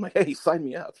weekends. I'm like, hey, sign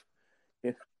me up.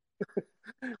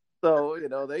 So,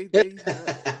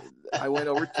 I went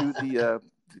over to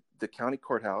the county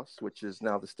courthouse, which is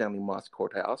now the Stanley Moss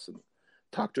Courthouse, and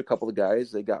talked to a couple of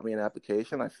guys. They got me an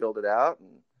application. I filled it out,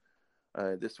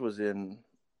 and this was in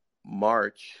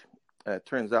March. It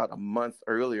turns out a month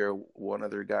earlier, one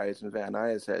of their guys in Van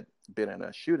Nuys had been in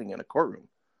a shooting in a courtroom.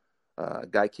 A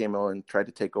guy came out and tried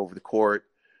to take over the court,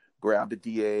 grabbed a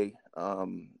DA.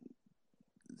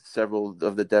 Several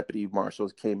of the deputy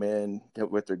marshals came in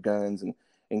with their guns and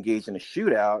engaged in a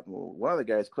shootout. One of the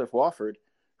guys, Cliff Wofford,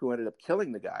 who ended up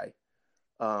killing the guy,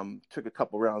 took a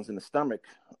couple rounds in the stomach.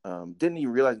 Didn't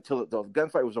even realize until the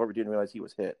gunfight was over, didn't realize he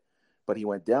was hit. But he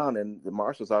went down, and the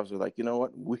marshal's officer was like, you know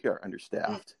what, we are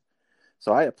understaffed.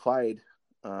 So I applied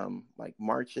like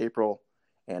March, April,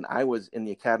 and I was in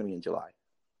the academy in July.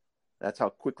 That's how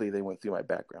quickly they went through my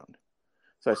background.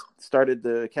 So I started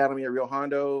the academy at Rio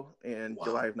Hondo in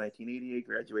July of 1988,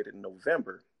 graduated in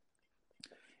November,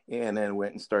 and then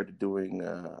went and started doing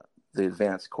the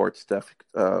advanced court stuff,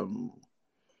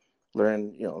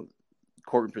 learning,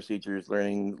 courtroom procedures,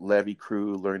 learning levy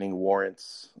crew, learning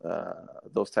warrants,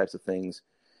 those types of things.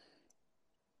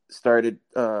 Started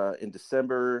in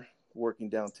December working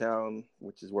downtown,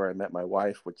 which is where I met my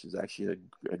wife, which is actually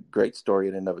a great story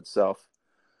in and of itself.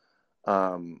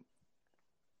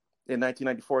 In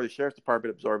 1994, the Sheriff's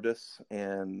Department absorbed us,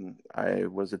 and I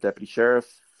was a deputy sheriff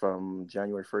from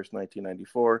January 1st,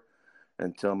 1994,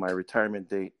 until my retirement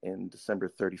date in December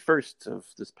 31st of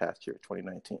this past year,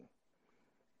 2019.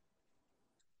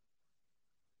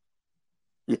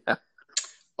 Yeah.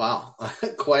 Wow,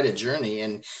 quite a journey.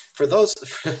 And for those,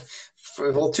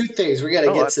 well, two things. We got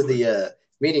to get absolutely to the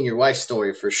meeting your wife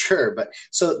story for sure. But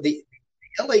so the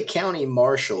LA County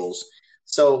Marshals.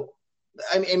 So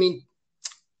I mean,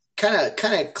 kind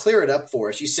of clear it up for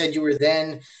us. You said you were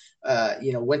then,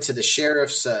 went to the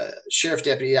sheriff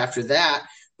deputy after that.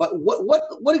 But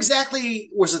what exactly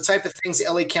was the type of things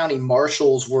the LA County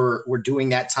Marshals were doing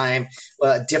that time,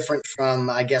 different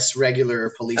from, I guess,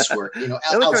 regular police work?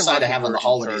 Outside of having the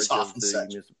holidays off and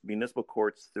such. Municipal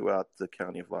courts throughout the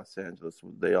county of Los Angeles.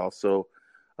 They also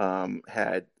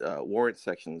had warrant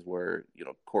sections where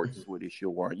courts would issue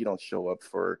a warrant. You don't show up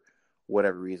for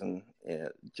whatever reason,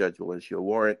 judge will issue a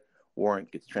warrant.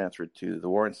 Warrant gets transferred to the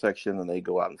warrant section, and they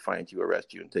go out and find you,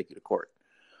 arrest you, and take you to court.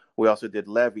 We also did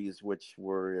levies, which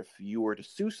were if you were to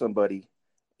sue somebody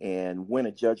and win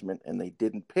a judgment and they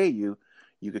didn't pay you,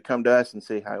 you could come to us and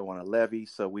say, "Hi, I want a levy."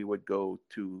 So we would go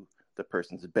to the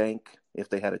person's bank. If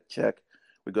they had a check,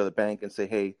 we'd go to the bank and say,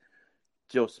 "Hey,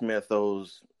 Joe Smith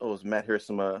owes Matt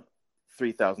Hirsema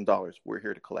 $3,000. We're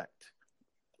here to collect."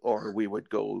 Or we would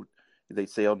go, they'd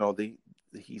say, "Oh, no,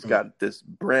 he's got this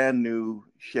brand new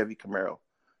Chevy Camaro."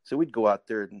 So we'd go out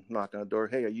there and knock on the door.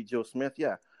 "Hey, are you Joe Smith?"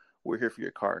 "Yeah, we're here for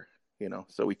your car."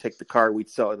 So we take the car, we'd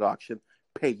sell it at auction,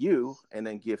 pay you, and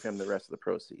then give him the rest of the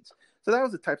proceeds. So that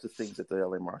was the types of things that the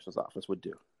LA Marshal's Office would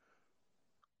do.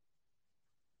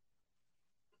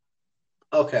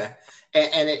 Okay.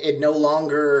 And it no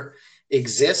longer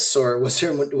exists, or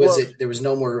there was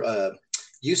no more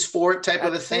use for it type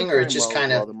of a thing, or it's just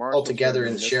kind of all together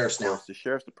in the sheriff's now? The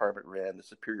Sheriff's Department ran the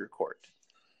Superior Court.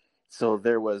 So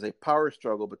there was a power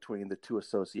struggle between the two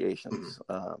associations.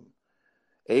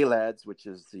 ALADS, which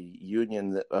is the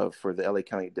union for the LA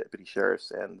County Deputy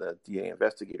Sheriffs and the DA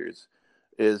investigators,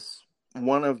 is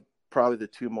one of probably the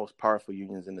two most powerful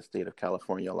unions in the state of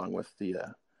California, along with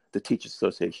the Teachers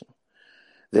Association.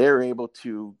 They're able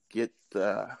to get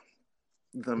the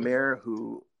mayor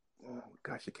who,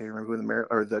 I can't remember who the mayor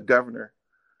or the governor,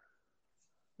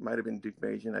 might have been Duke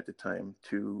Majan at the time,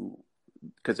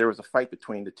 because there was a fight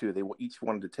between the two. They each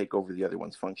wanted to take over the other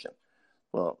one's function.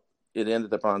 Well, it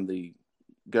ended up on the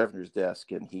governor's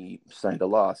desk, and he signed a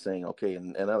law saying, okay,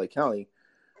 in LA County,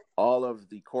 all of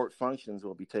the court functions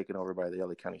will be taken over by the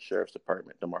LA County Sheriff's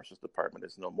Department. The Marshal's Department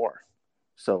is no more.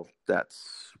 So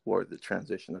that's where the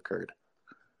transition occurred.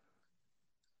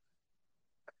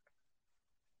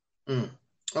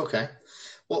 Okay.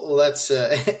 Well, that's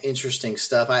interesting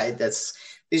stuff.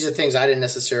 These are things I didn't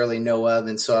necessarily know of,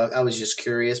 and so I was just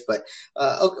curious. But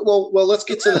okay, well, let's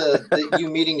get to the you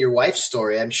meeting your wife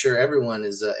story. I'm sure everyone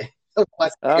is. Okay,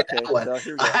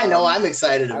 so I know I'm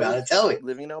excited about it. Tell me.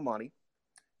 Living in El Monte,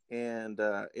 and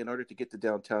in order to get to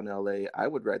downtown LA, I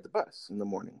would ride the bus in the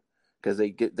morning because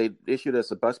they issued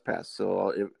us a bus pass.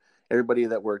 So everybody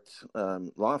that worked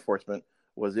law enforcement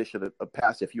was issued a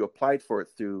pass. If you applied for it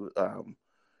through,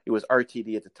 it was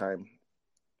RTD at the time.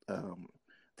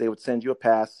 They would send you a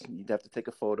pass. You'd have to take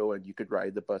a photo, and you could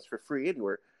ride the bus for free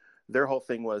anywhere. Their whole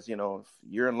thing was, if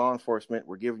you're in law enforcement,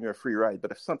 we're giving you a free ride. But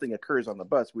if something occurs on the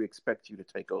bus, we expect you to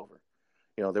take over.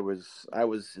 I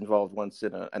was involved once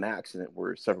in an accident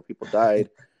where several people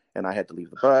died, and I had to leave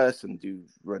the bus and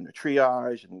run the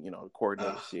triage and,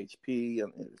 coordinate CHP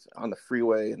and on the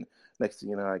freeway. And next thing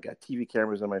you know, I got TV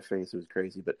cameras on my face. It was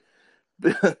crazy, but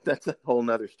that's a whole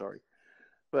nother story.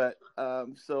 But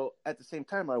so at the same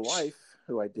time, my wife,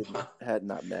 who I had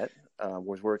not met,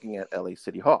 was working at LA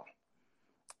City Hall.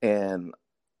 And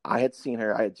I had seen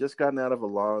her. I had just gotten out of a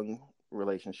long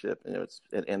relationship, and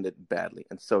it ended badly,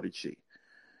 and so did she.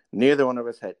 Neither one of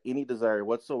us had any desire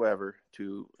whatsoever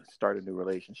to start a new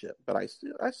relationship. But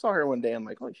I saw her one day. I'm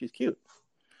like, oh, she's cute.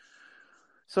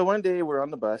 So one day we're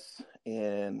on the bus,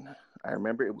 and I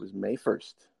remember it was May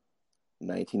 1st,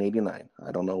 1989.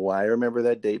 I don't know why I remember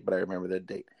that date, but I remember that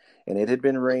date. And it had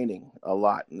been raining a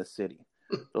lot in the city.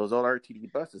 Those old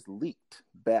RTD buses leaked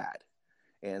bad.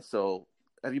 And so,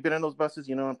 have you been in those buses?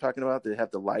 You know what I'm talking about? They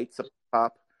have the lights up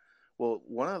top. Well,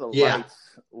 one of the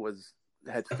lights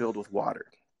had filled with water.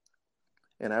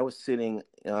 And I was sitting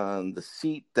on the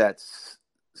seat that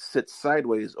sits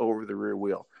sideways over the rear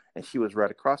wheel. And she was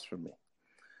right across from me.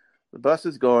 The bus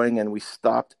is going, and we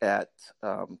stopped at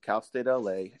Cal State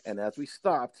LA. And as we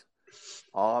stopped,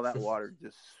 all that water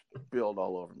just spilled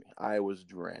all over me. I was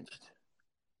drenched.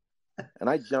 And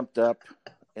I jumped up,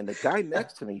 and the guy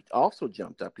next to me also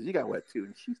jumped up because he got wet too,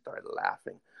 and she started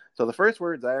laughing. So the first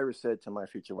words I ever said to my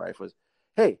future wife was,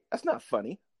 "Hey, that's not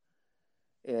funny."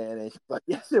 And she's like,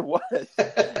 "Yes, it was."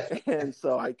 And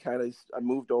so I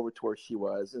moved over to where she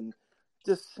was and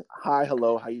just, "Hi,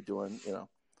 hello, how you doing?"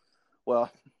 Well,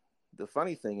 the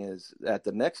funny thing is, at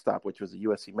the next stop, which was the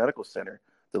USC Medical Center,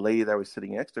 the lady that was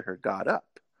sitting next to her got up.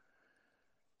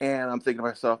 And I'm thinking to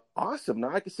myself, awesome, now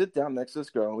I can sit down next to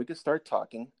this girl and we can start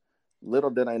talking.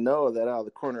 Little did I know that out of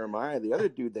the corner of my eye, the other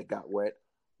dude that got wet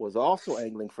was also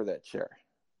angling for that chair.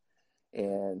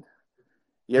 And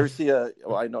you ever see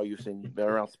I know you've been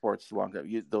around sports a long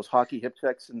time, those hockey hip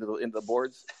checks into the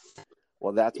boards?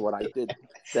 Well, that's what I did.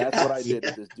 That's what I did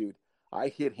with this dude. I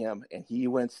hit him, and he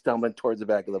went stumbling towards the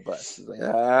back of the bus. He's like,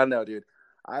 no, dude.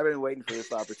 I've been waiting for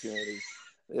this opportunity.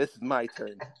 This is my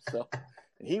turn. So,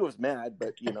 and he was mad,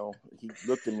 but, he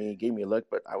looked at me, gave me a look,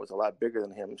 but I was a lot bigger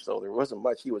than him, so there wasn't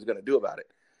much he was going to do about it,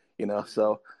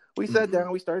 So we sat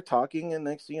down, we started talking, and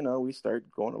next thing you know, we started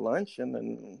going to lunch, and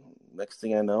then next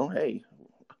thing I know, hey,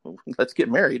 let's get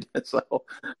married. So,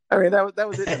 I mean, that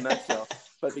was it in a nutshell.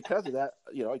 But because of that,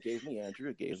 it gave me Andrew,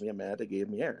 it gave me Amanda, it gave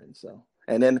me Aaron. So,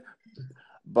 and then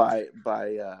by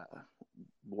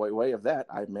way of that,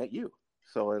 I met you.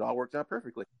 So it all worked out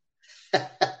perfectly.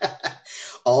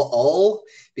 all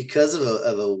because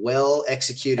of a well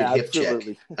executed hip check.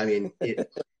 I mean,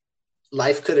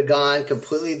 life could have gone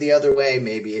completely the other way.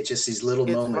 Maybe it's just these little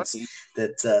moments funny.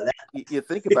 that you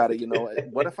think about it.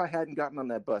 What if I hadn't gotten on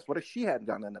that bus? What if she hadn't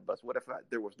gotten on that bus? What if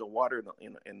there was no water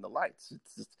in the lights?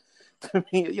 It's just, to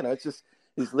me, it's just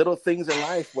these little things in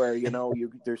life where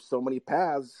there's so many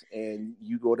paths and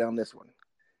you go down this one.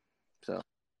 So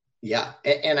yeah,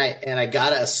 and I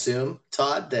gotta assume,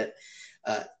 Todd, that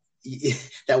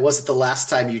that wasn't the last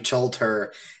time you told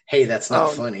her, "Hey, that's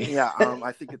not funny." Yeah,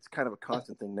 I think it's kind of a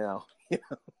constant thing now.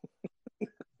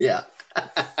 Yeah.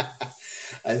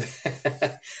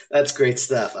 That's great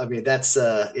stuff. I mean, that's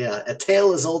a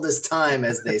tale as old as time,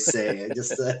 as they say.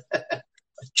 Just a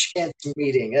chance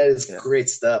meeting. That is great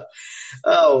stuff.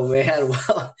 Oh man.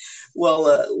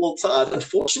 Well, Todd,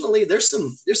 unfortunately, there's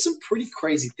some pretty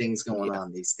crazy things going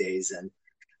on these days, and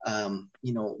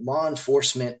law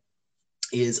enforcement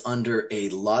is under a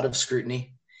lot of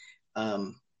scrutiny.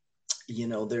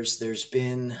 There's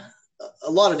been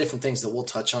a lot of different things that we'll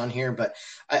touch on here, but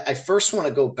I first want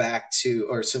to go back to,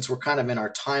 or since we're kind of in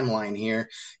our timeline here,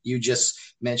 you just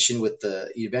mentioned you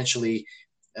eventually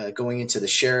going into the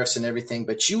sheriffs and everything.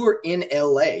 But you were in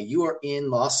LA. You were in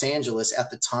Los Angeles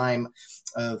at the time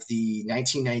of the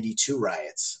 1992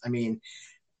 riots. I mean,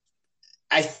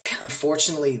 I think,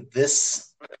 unfortunately,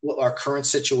 our current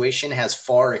situation has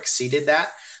far exceeded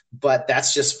that, but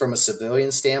that's just from a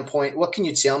civilian standpoint. What can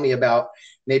you tell me about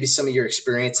maybe some of your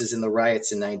experiences in the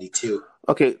riots in 92?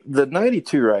 Okay, the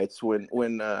 92 riots, when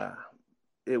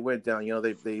it went down,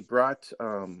 they brought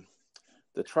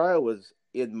the trial was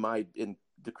in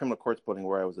the criminal courts building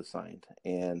where I was assigned,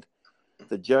 and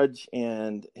the judge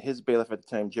and his bailiff at the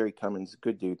time, Jerry Cummins,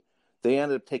 good dude, they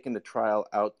ended up taking the trial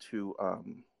out to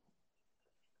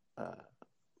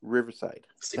Riverside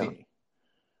County.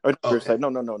 Or Riverside,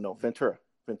 no, Ventura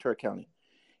County.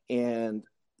 And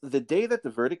the day that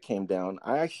the verdict came down,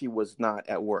 I actually was not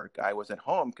at work. I was at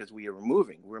home because we were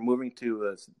moving. We were moving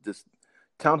to this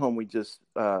townhome we just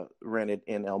rented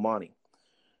in El Monte.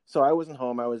 So I wasn't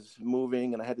home. I was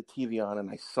moving, and I had the TV on,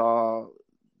 and I saw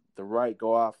the riot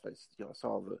go off. I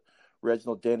saw the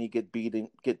Reginald Denny get beaten.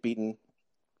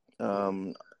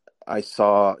 I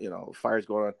saw fires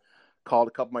going on. Called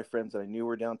a couple of my friends that I knew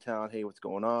were downtown. Hey, what's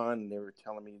going on? And they were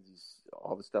telling me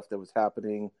all the stuff that was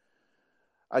happening.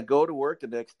 I go to work the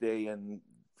next day, and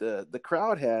the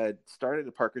crowd had started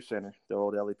at Parker Center, the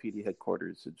old LAPD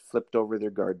headquarters, had flipped over their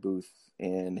guard booth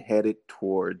and headed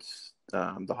towards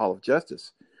the Hall of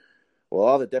Justice. Well,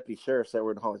 all the deputy sheriffs that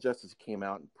were in the Hall of Justice came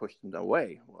out and pushed them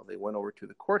away. Well, they went over to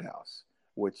the courthouse,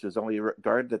 which was only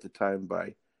guarded at the time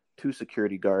by 2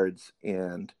 security guards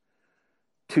and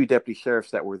 2 deputy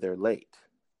sheriffs that were there late.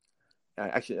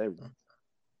 Actually,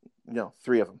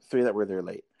 3 of them, 3 that were there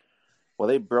late. Well,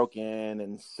 they broke in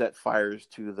and set fires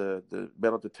to the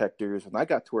metal detectors. And I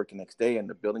got to work the next day, and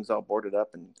the building's all boarded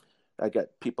up. And I got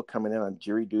people coming in on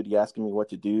jury duty asking me what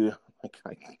to do.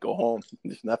 I go home.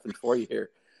 There's nothing for you here.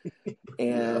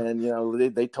 And,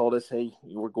 they told us, hey,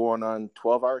 we're going on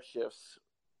 12-hour shifts,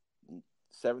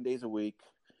 7 days a week.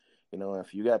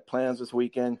 If you got plans this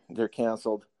weekend, they're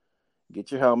canceled.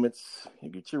 Get your helmets,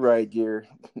 get your riot gear,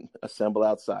 assemble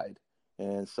outside.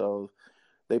 And so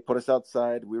they put us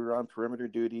outside. We were on perimeter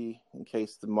duty in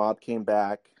case the mob came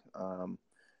back.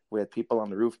 We had people on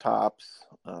the rooftops.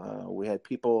 We had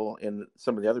people in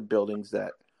some of the other buildings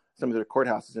some of the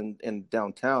courthouses in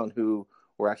downtown who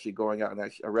were actually going out and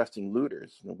actually arresting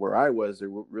looters. Where I was, there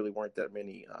really weren't that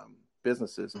many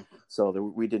businesses. Mm-hmm. So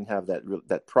we didn't have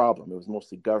that problem. It was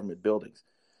mostly government buildings.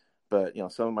 But,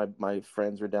 some of my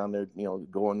friends were down there,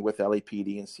 going with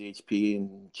LAPD and CHP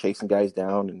and chasing guys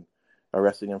down and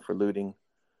arresting them for looting.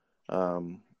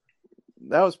 That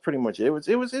was pretty much it.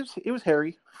 It was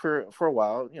hairy for a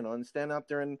while, and stand out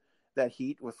there in that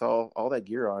heat with all that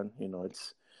gear on,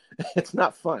 it's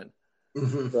not fun.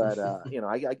 Mm-hmm. But,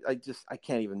 I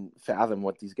can't even fathom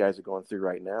what these guys are going through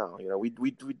right now. We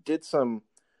did some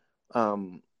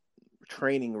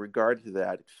training in regard to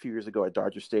that a few years ago at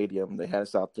Dodger Stadium. They had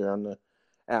us out there on the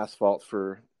asphalt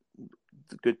for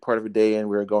the good part of a day, and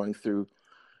we were going through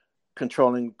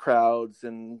controlling crowds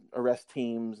and arrest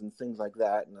teams and things like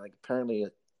that. And apparently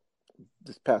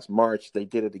this past March they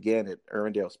did it again at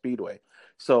Irwindale Speedway.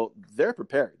 So they're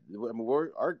prepared. I mean,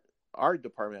 our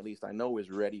department, at least I know,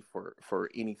 is ready for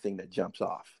anything that jumps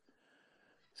off.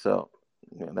 So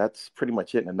that's pretty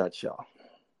much it in a nutshell.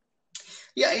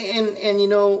 Yeah, and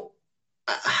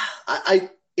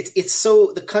it's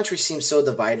so, the country seems so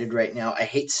divided right now. I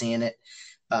hate seeing it.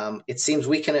 It seems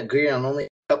we can agree on only a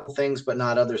couple things, but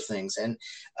not other things. And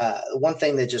one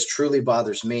thing that just truly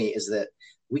bothers me is that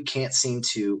we can't seem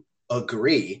to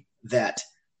agree that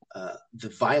the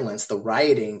violence, the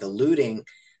rioting, the looting,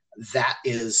 that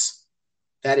is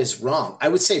wrong. I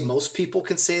would say most people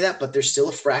can say that, but there's still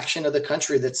a fraction of the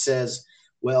country that says,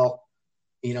 well,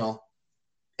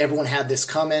 everyone had this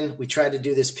coming. We tried to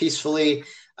do this peacefully.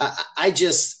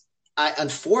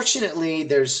 Unfortunately,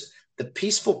 there's the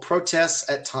peaceful protests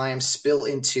at times spill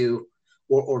into,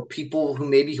 or people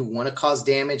who want to cause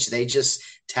damage, they just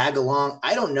tag along.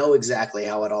 I don't know exactly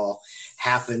how it all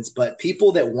happens, but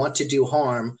people that want to do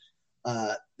harm,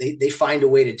 they find a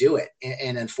way to do it.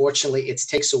 And unfortunately, it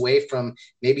takes away from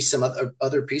maybe some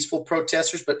other peaceful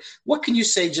protesters. But what can you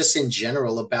say just in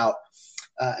general about,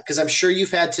 because I'm sure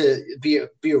you've had to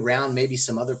be around maybe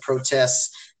some other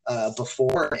protests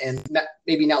before, and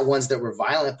maybe not ones that were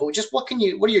violent, but just what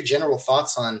are your general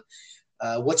thoughts on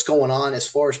what's going on as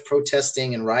far as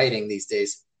protesting and rioting these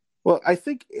days? Well, I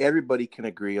think everybody can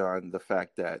agree on the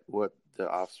fact that what the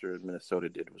officer in Minnesota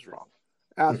did was wrong.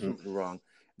 Absolutely wrong.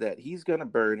 That he's going to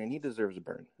burn, and he deserves a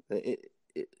burn.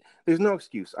 There's no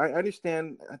excuse. I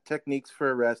understand techniques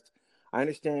for arrest. I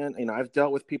understand, I've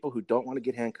dealt with people who don't want to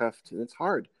get handcuffed. It's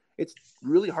hard. It's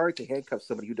really hard to handcuff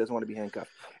somebody who doesn't want to be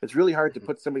handcuffed. It's really hard to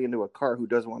put somebody into a car who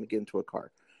doesn't want to get into a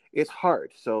car. It's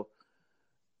hard. So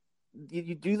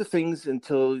you do the things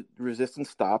until resistance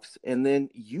stops, and then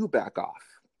you back off.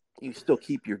 You still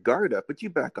keep your guard up, but you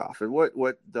back off. And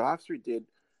what the officer did,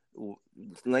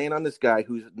 laying on this guy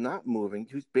who's not moving,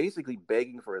 who's basically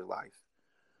begging for his life,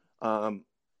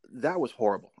 that was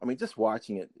horrible. I mean, just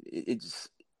watching it just.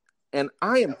 And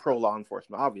I am pro law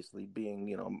enforcement, obviously,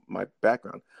 being my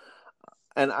background.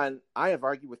 And I have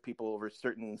argued with people over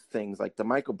certain things, like the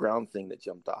Michael Brown thing that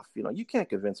jumped off. You can't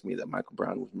convince me that Michael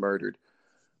Brown was murdered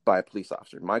by a police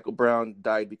officer. Michael Brown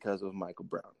died because of Michael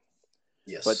Brown.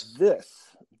 Yes. But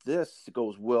this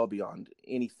goes well beyond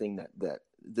anything that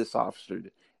this officer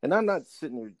did. And I'm not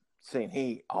sitting there saying,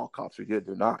 hey, all cops are good.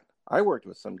 They're not. I worked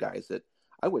with some guys that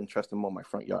I wouldn't trust them on my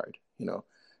front yard. Mm-hmm.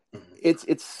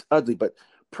 It's ugly. But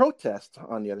protest,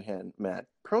 on the other hand, Matt,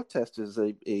 protest is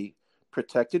a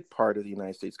protected part of the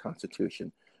United States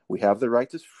Constitution. We have the right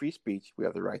to free speech. We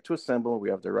have the right to assemble. We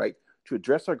have the right to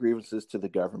address our grievances to the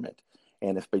government.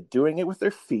 And if by doing it with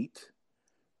their feet,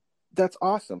 that's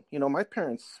awesome. My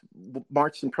parents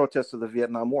marched in protest of the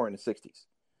Vietnam War in the 60s.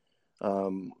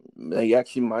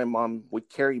 My mom would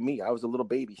carry me. I was a little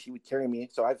baby. She would carry me.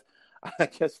 So I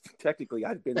guess technically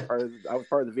I was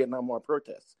part of the Vietnam War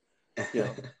protests.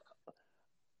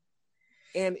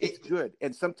 And it's good.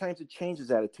 And sometimes it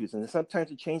changes attitudes, and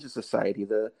sometimes it changes society.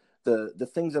 The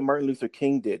things that Martin Luther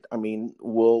King did,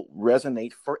 will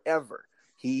resonate forever.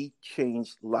 He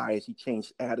changed lives, he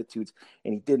changed attitudes,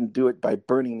 and he didn't do it by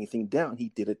burning anything down. He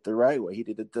did it the right way. He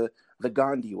did it the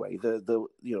Gandhi way. The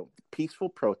peaceful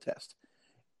protest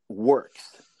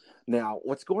works. Now,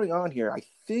 what's going on here? I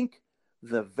think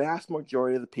the vast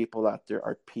majority of the people out there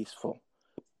are peaceful.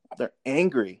 They're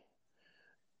angry.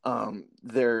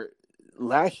 They're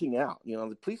lashing out.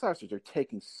 The police officers are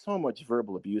taking so much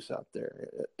verbal abuse out there,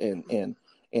 and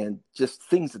just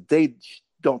things that they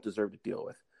don't deserve to deal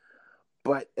with.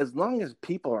 But as long as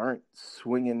people aren't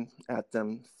swinging at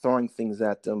them, throwing things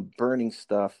at them, burning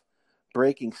stuff,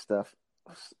 breaking stuff,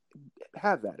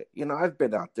 have at it. I've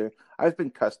been out there. I've been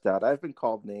cussed out. I've been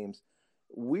called names.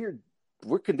 We're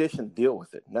conditioned to deal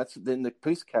with it. And that's in the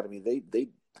police academy. They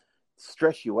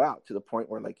stress you out to the point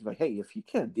where, like, hey, if you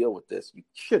can't deal with this, you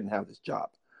shouldn't have this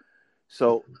job.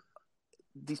 So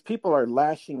these people are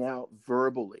lashing out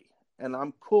verbally, and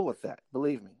I'm cool with that.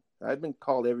 Believe me, I've been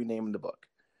called every name in the book.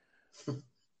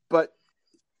 But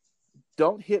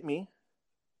don't hit me,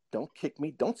 don't kick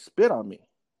me, don't spit on me.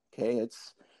 Okay,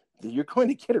 you're going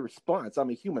to get a response. I'm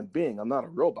a human being. I'm not a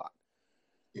robot.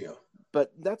 Yeah.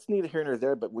 But that's neither here nor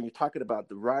there. But when you're talking about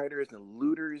the rioters and the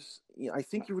looters, I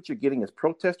think what you're getting is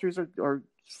protesters are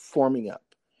forming up,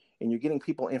 and you're getting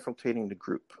people infiltrating the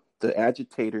group. The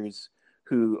agitators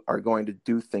who are going to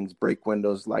do things, break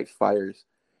windows, light fires.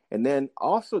 And then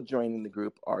also joining the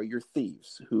group are your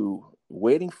thieves who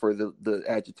waiting for the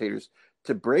agitators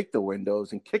to break the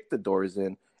windows and kick the doors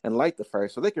in and light the fire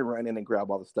so they can run in and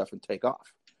grab all the stuff and take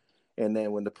off. And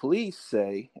then when the police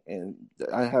say, and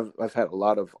I've had a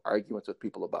lot of arguments with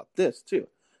people about this too.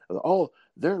 Oh,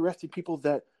 they're arresting people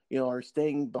that are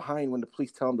staying behind when the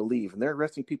police tell them to leave, and they're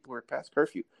arresting people who are past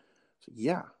curfew. So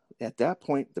yeah, at that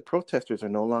point, the protesters are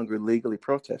no longer legally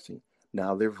protesting.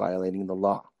 Now they're violating the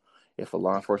law. If a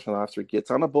law enforcement officer gets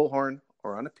on a bullhorn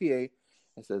or on a PA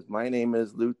and says, my name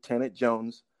is Lieutenant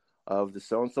Jones of the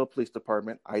so-and-so police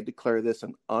department, I declare this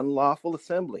an unlawful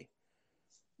assembly.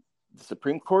 The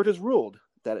Supreme Court has ruled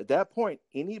that at that point,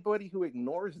 anybody who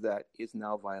ignores that is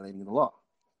now violating the law.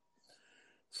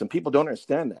 Some people don't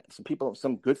understand that.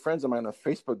 Some good friends of mine on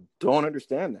Facebook don't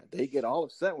understand that. They get all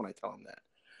upset when I tell them that.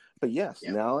 But yes,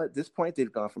 Now at this point,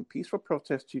 they've gone from peaceful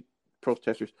protesters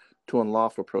to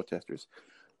unlawful protesters.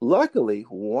 Luckily,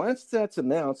 once that's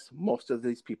announced, most of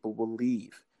these people will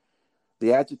leave.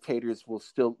 The agitators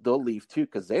they'll leave too,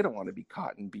 because they don't want to be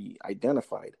caught and be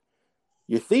identified.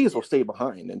 Your thieves will stay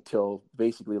behind until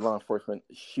basically law enforcement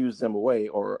shoos them away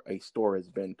or a store has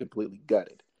been completely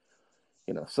gutted.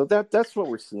 So that's what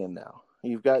we're seeing now.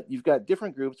 You've got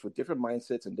different groups with different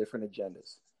mindsets and different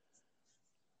agendas.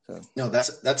 So no,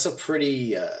 that's a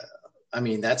pretty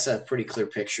that's a pretty clear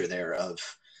picture there of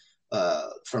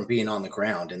from being on the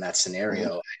ground in that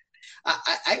scenario. Mm-hmm.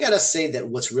 I gotta say that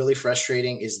what's really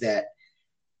frustrating is that,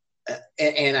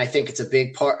 and I think it's a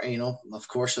big part, of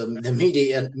course,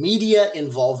 the media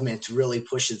involvement really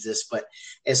pushes this. But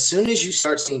as soon as you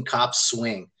start seeing cops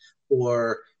swing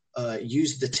or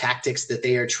use the tactics that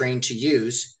they are trained to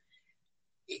use,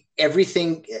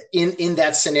 everything in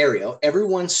that scenario,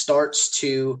 everyone starts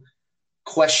to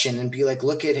question and be like,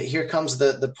 look at it, here comes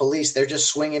the police. They're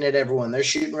just swinging at everyone. They're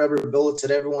shooting rubber bullets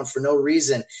at everyone for no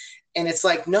reason. And it's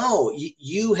like, no,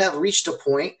 you have reached a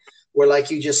point where, like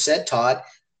you just said, Todd,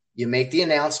 you make the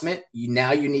announcement.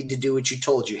 Now you need to do what you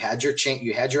told. You had your chance.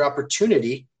 You had your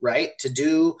opportunity, right, to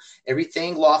do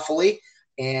everything lawfully.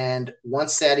 And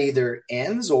once that either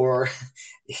ends or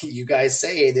you guys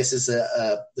say, hey, this is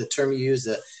the term you use,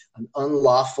 an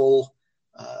unlawful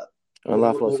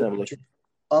assembly.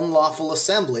 Unlawful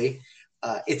assembly.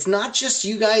 It's not just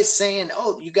you guys saying,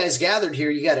 oh, you guys gathered here,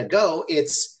 you got to go.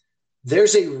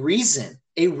 There's a reason,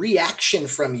 a reaction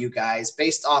from you guys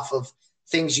based off of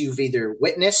things you've either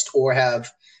witnessed or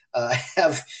have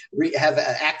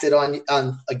acted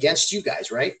on against you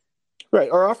guys, right? Right.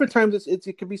 Or oftentimes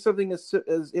it could be something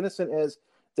as innocent as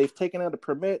they've taken out a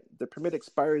permit. The permit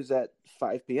expires at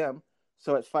 5 p.m.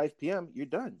 So at 5 p.m. you're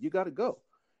done. You got to go.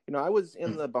 I was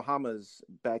in the Bahamas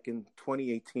back in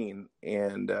 2018,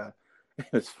 and it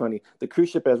was funny. The cruise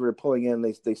ship, as we were pulling in,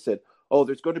 they said, oh,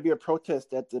 there's going to be a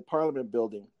protest at the Parliament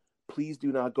building. Please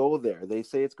do not go there. They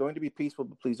say it's going to be peaceful,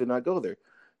 but please do not go there.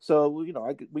 So,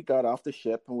 we got off the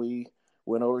ship and we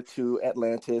went over to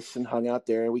Atlantis and hung out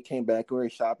there, and we came back and we were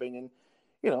shopping. And,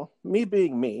 me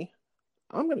being me,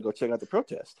 I'm going to go check out the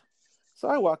protest. So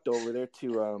I walked over there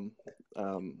to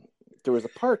there was a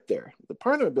park there. The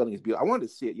Parliament building is beautiful. I wanted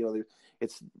to see it.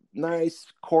 It's nice,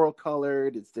 coral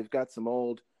colored. They've got some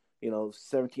old,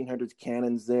 1700s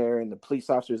cannons there, and the police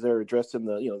officers there are dressed in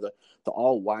the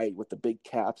all white with the big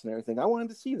caps and everything. I wanted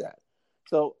to see that.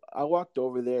 So I walked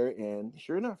over there, and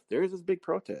sure enough, there's this big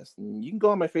protest. And you can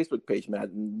go on my Facebook page, Matt,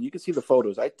 and you can see the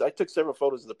photos. I took several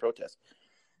photos of the protest.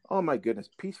 Oh my goodness,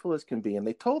 peaceful as can be. And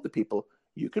they told the people,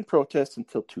 you can protest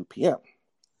until 2 p.m.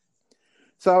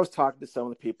 So I was talking to some of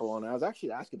the people, and I was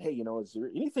actually asking, hey, is there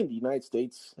anything the United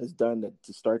States has done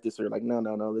to start this? Or like,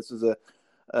 no, this is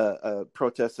a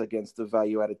protest against the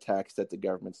value-added tax that the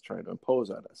government's trying to impose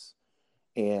on us.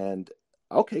 And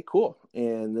okay, cool.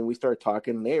 And then we started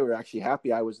talking, and they were actually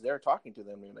happy I was there talking to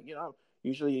them. And like,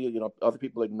 usually, other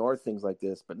people ignore things like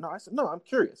this, but no, I said, no, I'm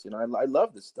curious. I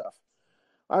love this stuff.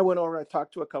 I went over, I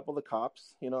talked to a couple of the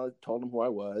cops, told them who I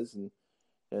was, and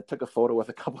took a photo with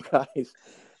a couple of guys.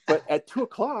 But at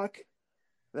 2:00,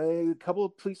 a couple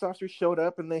of police officers showed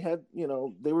up, and they had,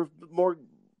 they were more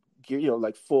gear,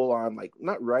 like full on, like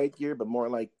not riot gear, but more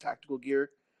like tactical gear.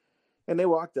 And they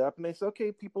walked up and they said,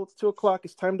 okay, people, it's 2:00.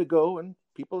 It's time to go. And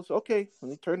people said, okay.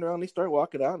 And they turned around and they started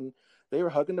walking out, and they were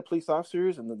hugging the police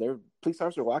officers, and their police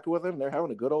officers were walking with them. And they're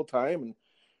having a good old time. And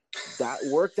that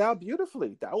worked out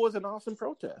beautifully. That was an awesome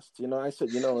protest. I said,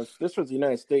 if this was the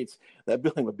United States, that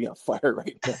building would be on fire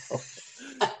right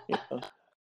now.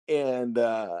 And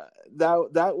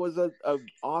that was an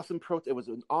awesome protest. It was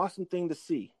an awesome thing to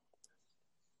see.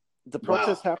 The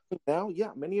protests happening now,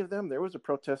 yeah, many of them. There was a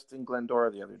protest in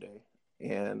Glendora the other day,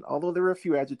 and although there were a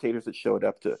few agitators that showed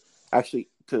up to actually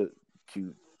to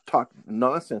talk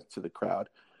nonsense to the crowd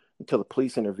until the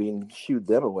police intervened and shooed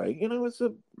them away,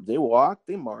 they walked,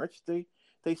 they marched, they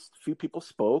few people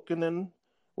spoke, and then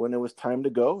when it was time to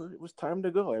go, it was time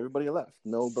to go. Everybody left.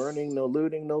 No burning, no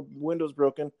looting, no windows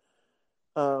broken.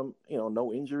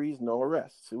 No injuries, no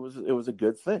arrests. It was a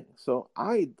good thing. So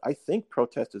I think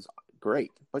protest is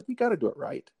great, but you got to do it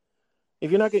right.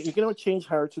 If you cannot change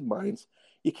hearts and minds.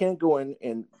 You can't go in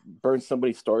and burn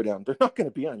somebody's store down. They're not going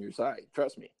to be on your side.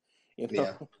 Trust me.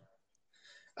 Yeah.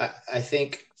 I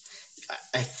think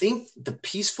the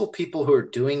peaceful people who are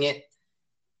doing it,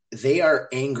 they are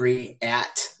angry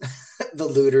at the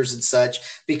looters and such,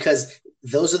 because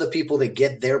those are the people that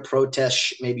get their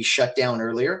protests maybe shut down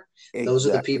earlier. Exactly. Those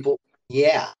are the people.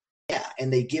 Yeah.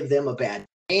 And they give them a bad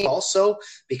name also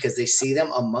because they see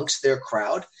them amongst their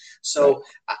crowd. So,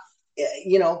 right.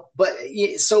 But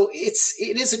so it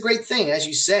is a great thing, as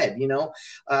you said,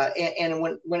 and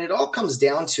when it all comes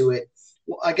down to it,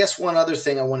 well, I guess one other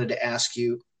thing I wanted to ask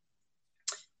you,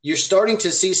 you're starting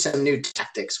to see some new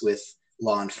tactics with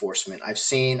law enforcement. I've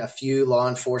seen a few law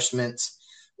enforcement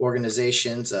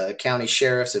organizations, county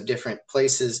sheriffs of different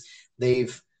places.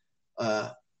 They've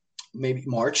maybe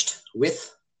marched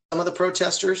with some of the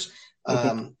protesters.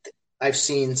 Mm-hmm. I've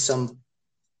seen some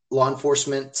law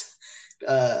enforcement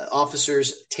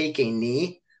officers take a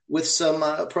knee with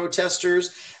some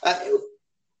protesters.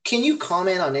 Can you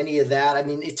comment on any of that? I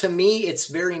mean, to me, it's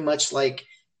very much like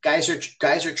guys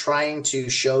are trying to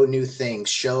show new things,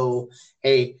 show,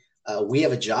 hey, we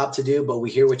have a job to do, but we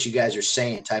hear what you guys are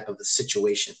saying type of a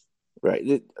situation.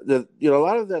 Right. A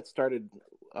lot of that started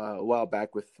a while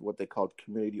back with what they called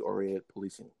community-oriented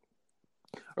policing,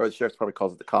 or the sheriff's probably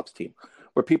calls it the cops team,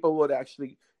 where people would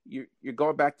actually you're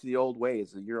going back to the old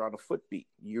ways. You're on a foot beat.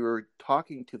 You're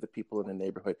talking to the people in the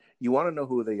neighborhood. You want to know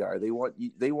who they are. They want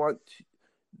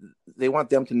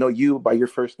them to know you by your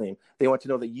first name. They want to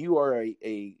know that you are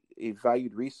a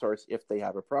valued resource if they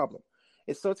have a problem.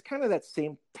 And so it's kind of that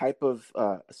same type of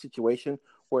situation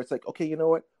where it's like, okay, you know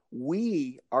what?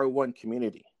 We are one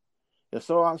community. And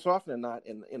so often than not,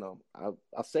 and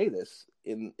I'll say this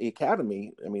in the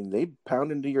academy. I mean, they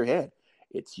pound into your head.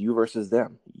 It's you versus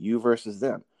them. You versus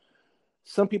them.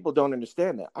 Some people don't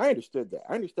understand that. I understood that.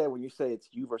 I understand when you say it's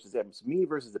you versus them. It's me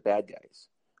versus the bad guys.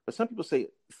 But some people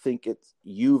think it's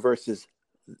you versus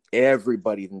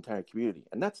everybody in the entire community,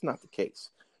 and that's not the case.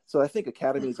 So I think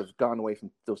academies have gone away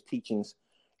from those teachings,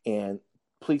 and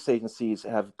police agencies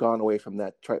have gone away from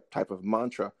that type of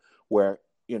mantra where,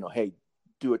 hey,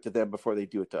 do it to them before they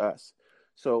do it to us.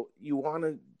 So you want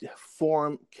to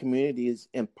form communities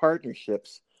and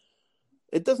partnerships.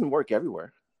 It doesn't work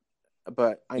everywhere,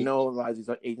 but I know a lot of these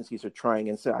agencies are trying.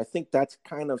 And so I think that's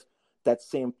kind of that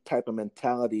same type of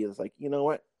mentality is like, you know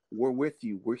what? We're with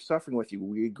you. We're suffering with you.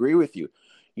 We agree with you.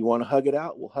 You want to hug it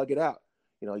out? We'll hug it out.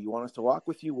 You want us to walk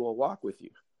with you? We'll walk with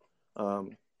you.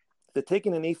 The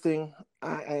taking a knee thing,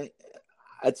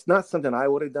 it's not something I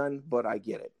would have done, but I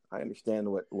get it. I understand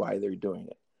why they're doing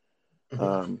it.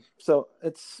 Mm-hmm. So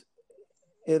it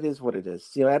is what it is.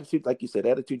 Attitude, like you said,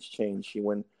 attitudes change.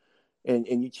 And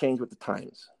you change with the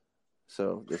times.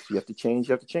 So if you have to change,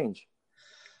 you have to change.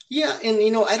 Yeah, and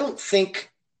I don't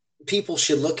think people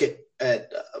should look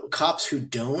at cops who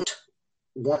don't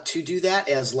want to do that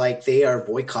as like they are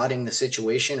boycotting the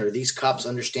situation, or these cops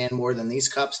understand more than these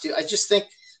cops do. I just think,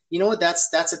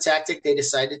 that's a tactic they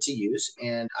decided to use,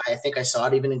 and I think I saw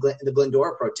it even in the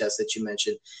Glendora protest that you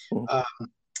mentioned.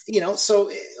 Mm-hmm.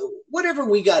 So whatever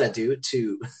we got to do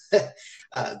to,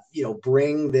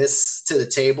 bring this to the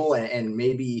table and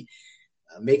maybe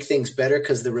make things better,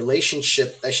 because the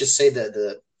relationship, I should say,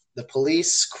 the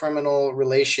police criminal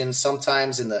relations,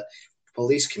 sometimes in the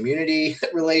police community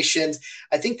relations,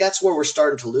 I think that's where we're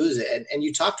starting to lose it. And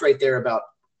you talked right there about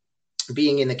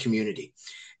being in the community.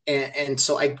 And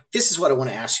so this is what I want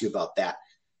to ask you about that.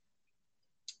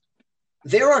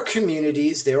 There are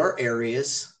communities, there are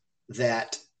areas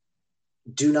that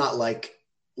do not like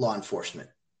law enforcement.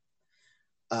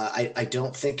 I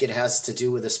don't think it has to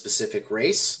do with a specific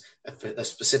race, a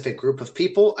specific group of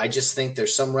people. I just think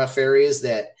there's some rough areas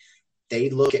that they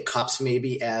look at cops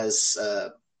maybe as,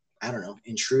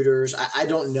 intruders. I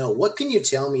don't know. What can you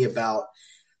tell me about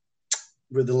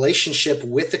the relationship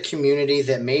with the community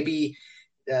that maybe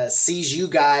sees you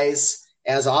guys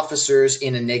as officers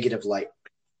in a negative light?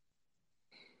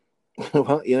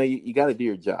 Well, you got to do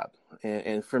your job.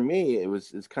 And for me,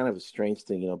 it's kind of a strange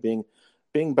thing,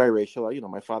 being biracial.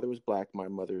 My father was black, my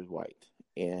mother is white.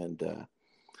 And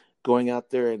going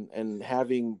out there and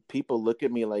having people look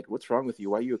at me like, what's wrong with you?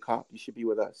 Why are you a cop? You should be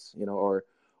with us,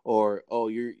 or oh,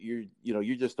 you're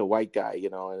just a white guy,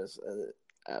 and it's,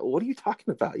 what are you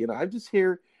talking about? I'm just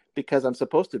here because I'm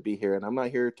supposed to be here, and I'm not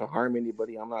here to harm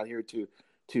anybody. I'm not here to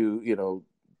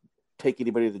take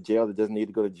anybody to jail that doesn't need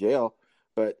to go to jail.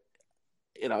 But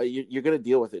you're going to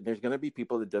deal with it. There's going to be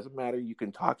people that doesn't matter. You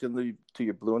can talk to them to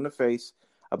your blue in the face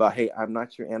about, hey, I'm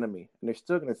not your enemy, and they're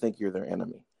still going to think you're their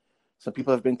enemy. Some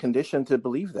people have been conditioned to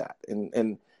believe that,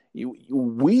 and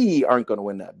we aren't going to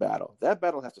win that battle. That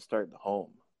battle has to start in the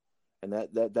home. And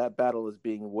that battle is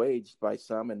being waged by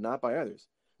some and not by others.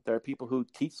 There are people who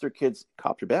teach their kids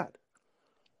cops are bad.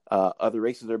 Other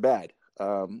races are bad.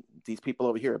 These people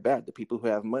over here are bad. The people who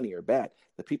have money are bad.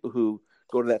 The people who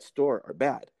go to that store are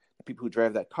bad. The people who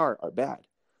drive that car are bad.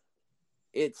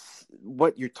 It's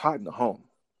what you're taught in the home,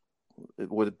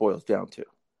 what it boils down to.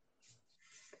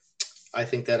 I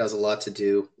think that has a lot to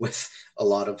do with a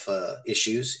lot of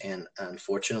issues. And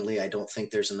unfortunately, I don't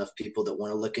think there's enough people that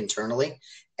want to look internally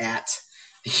at,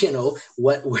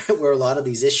 where a lot of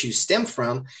these issues stem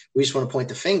from. We just want to point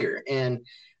the finger. And,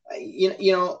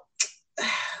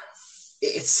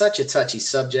 it's such a touchy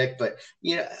subject, but,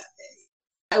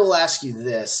 I will ask you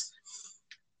this.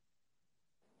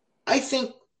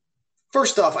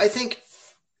 First off, I think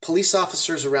police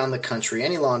officers around the country,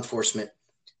 any law enforcement,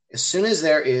 as soon as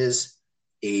there is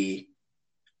a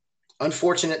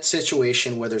unfortunate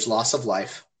situation where there's loss of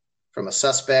life from a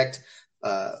suspect,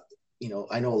 I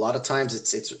know a lot of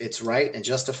times it's right and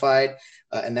justified,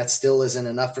 and that still isn't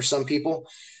enough for some people.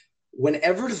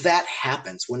 Whenever that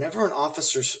happens, whenever an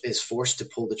officer is forced to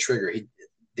pull the trigger, he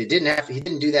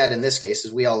didn't do that in this case,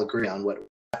 as we all agree on what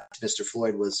Mr.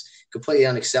 Floyd was completely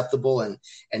unacceptable and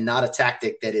not a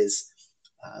tactic that is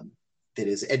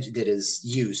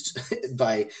used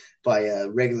by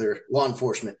regular law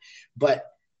enforcement. But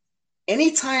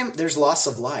anytime there's loss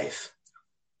of life,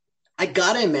 I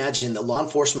got to imagine that law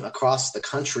enforcement across the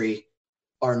country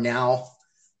are now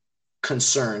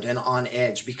concerned and on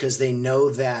edge because they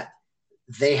know that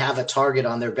they have a target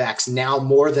on their backs now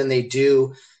more than they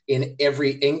do in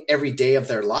every day of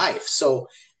their life. So,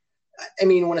 I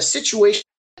mean, when a situation,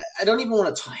 I don't even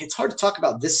want to talk, it's hard to talk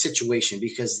about this situation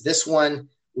because this one,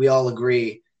 we all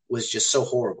agree, was just so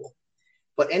horrible.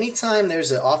 But anytime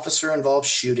there's an officer involved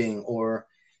shooting, or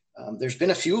there's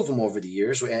been a few of them over the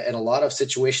years, and a lot of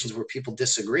situations where people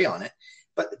disagree on it.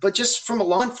 But just from a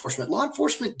law enforcement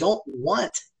don't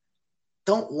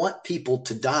want people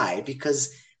to die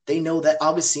because they know that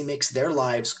obviously makes their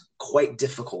lives quite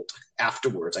difficult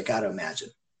afterwards. I got to imagine.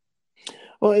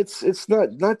 Well, it's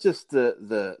not just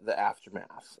the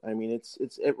aftermath. I mean,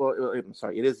 I'm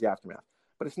sorry, it is the aftermath,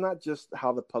 but it's not just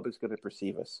how the public's going to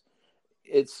perceive us.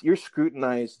 You're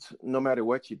scrutinized no matter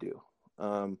what you do.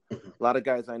 A lot of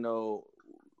guys I know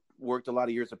worked a lot of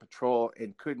years of patrol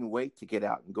and couldn't wait to get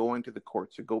out and go into the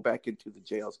courts or go back into the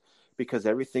jails because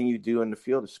everything you do in the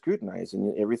field is scrutinized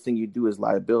and everything you do is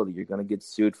liability. You're going to get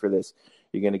sued for this.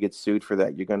 You're going to get sued for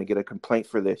that. You're going to get a complaint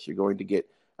for this. You're going to get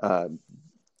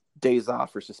days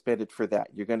off or suspended for that.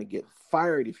 You're going to get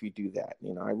fired if you do that.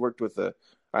 You know,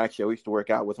 I used to work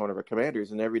out with one of our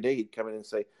commanders, and every day he'd come in and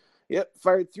say, "Yep,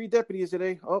 fired 3 deputies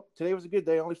today. Oh, today was a good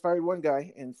day. I only fired 1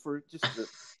 guy." And for just the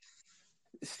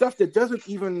stuff that doesn't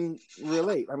even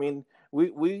relate. I mean,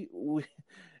 we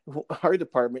our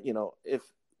department, you know, if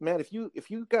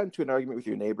you got into an argument with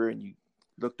your neighbor and you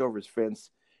looked over his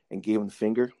fence and gave him the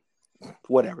finger,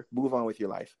 whatever, move on with your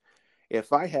life.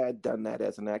 If I had done that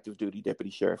as an active duty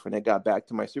deputy sheriff and I got back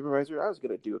to my supervisor, I was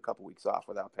going to do a couple weeks off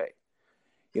without pay.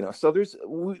 You know, so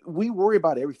we worry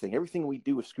about everything. Everything we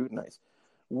do is scrutinized.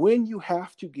 When you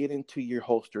have to get into your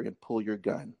holster and pull your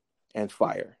gun and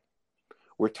fire,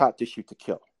 we're taught to shoot to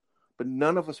kill. But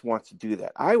none of us wants to do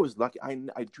that. I was lucky.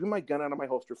 I drew my gun out of my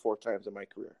holster 4 times in my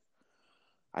career.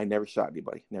 I never shot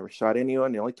anybody, never shot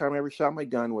anyone. The only time I ever shot my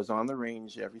gun was on the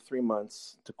range every 3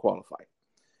 months to qualify.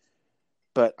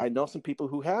 But I know some people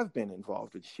who have been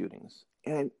involved with shootings.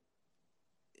 And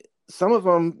some of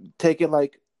them take it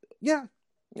like, yeah,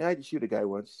 I just shoot a guy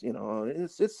once. You know, it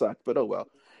sucked, but oh well.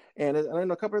 And I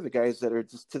know a couple of the guys that are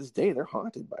just to this day, they're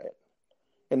haunted by it.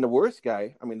 And the worst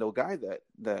guy, I mean, the guy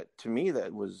that to me,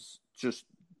 that was just,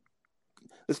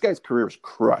 this guy's career was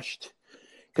crushed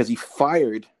because he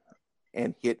fired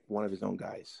and hit one of his own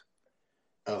guys.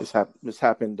 Oh. This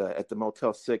happened at the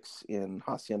Motel 6 in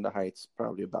Hacienda Heights,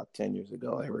 probably about 10 years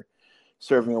ago. They were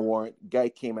serving a warrant. Guy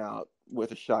came out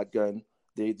with a shotgun.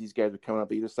 These guys were coming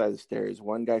up either side of the stairs.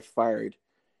 One guy fired,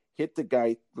 hit the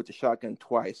guy with the shotgun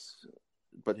twice,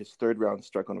 but his third round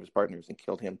struck one of his partners and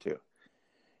killed him too.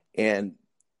 And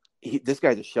this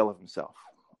guy's a shell of himself.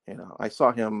 You know, I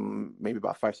saw him maybe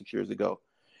about 5-6 years ago,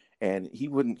 and he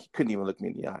couldn't even look me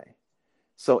in the eye.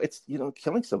 So it's, you know,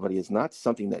 killing somebody is not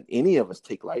something that any of us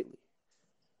take lightly.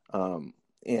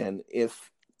 And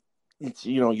if it's,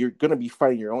 you know, you're going to be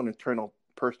fighting your own internal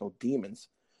personal demons,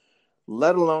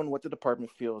 let alone what the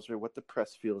department feels or what the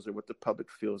press feels or what the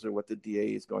public feels or what the DA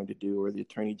is going to do or the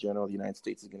Attorney General of the United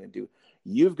States is going to do.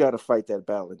 You've got to fight that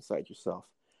battle inside yourself.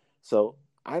 So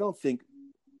I don't think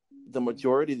the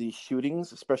majority of these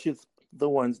shootings, especially the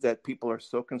ones that people are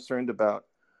so concerned about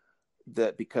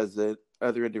that because the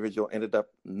other individual ended up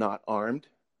not armed,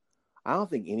 I don't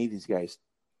think any of these guys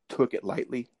took it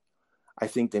lightly. I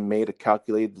think they made a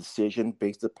calculated decision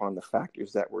based upon the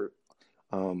factors that were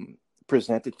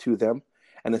presented to them.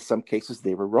 And in some cases,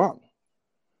 they were wrong.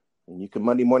 And you can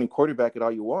Monday morning quarterback it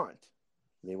all you want.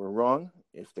 They were wrong.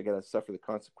 If they're going to suffer the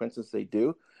consequences, they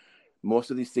do.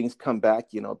 Most of these things come back,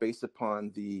 you know, based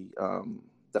upon the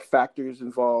factors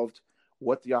involved,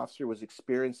 what the officer was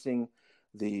experiencing,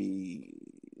 the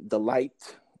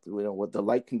light, you know, what the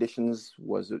light conditions,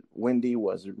 was it windy,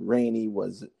 was it rainy,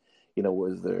 was it, you know,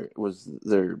 was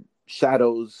there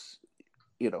shadows,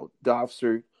 you know, the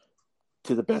officer,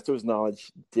 to the best of his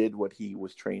knowledge, did what he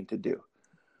was trained to do.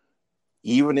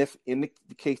 Even if in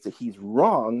the case that he's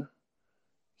wrong,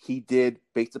 he did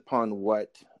based upon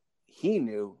what he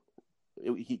knew,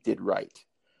 he did right.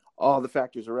 All the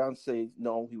factors around say,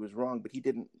 no, he was wrong, but he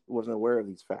wasn't aware of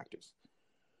these factors.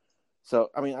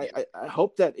 So, I mean, I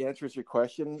hope that answers your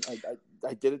question.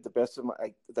 I did it the best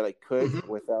that I could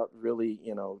without really,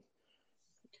 you know,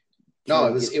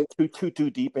 it was too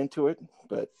deep into it.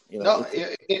 But, you know,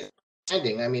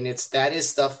 I mean, that is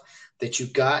stuff that you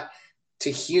got to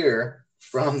hear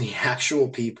from the actual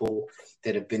people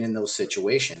that have been in those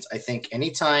situations. I think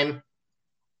anytime,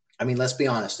 I mean, let's be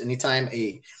honest, anytime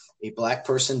a black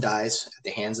person dies at the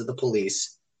hands of the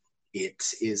police, it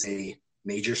is a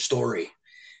major story.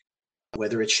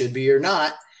 Whether it should be or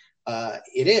not,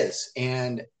 it is.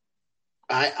 And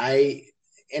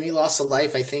any loss of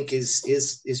life, I think,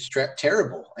 is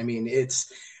terrible. I mean,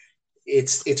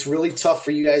 it's really tough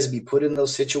for you guys to be put in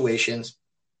those situations.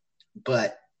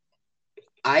 But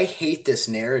I hate this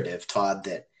narrative, Todd,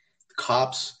 that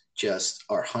cops just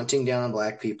are hunting down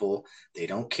black people. They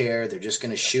don't care. They're just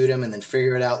going to shoot them and then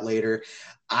figure it out later.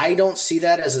 I don't see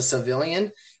that as a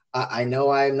civilian. I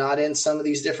know I'm not in some of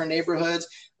these different neighborhoods.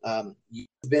 You've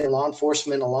been in law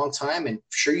enforcement a long time, and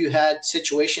sure, you had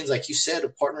situations, like you said,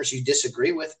 of partners you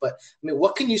disagree with. But I mean,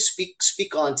 what can you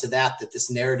speak on to that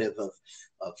this narrative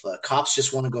of cops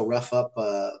just want to go rough up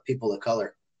people of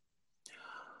color?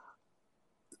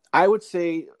 I would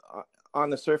say on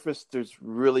the surface, there's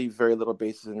really very little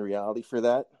basis in reality for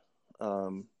that.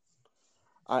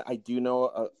 I do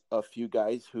know a few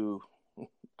guys who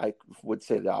I would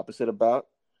say the opposite about.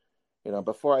 You know,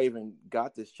 before I even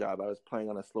got this job, I was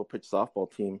playing on a slow pitch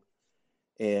softball team.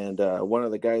 And one of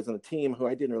the guys on the team, who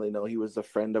I didn't really know, he was a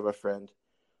friend of a friend.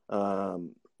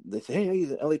 They say, hey,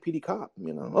 he's an LAPD cop.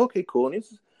 You know, okay, cool. And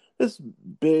he's this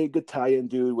big Italian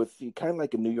dude with kind of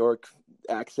like a New York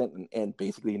accent and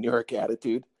basically a New York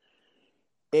attitude.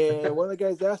 And one of the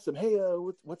guys asked him, hey,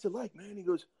 what's it like, man? He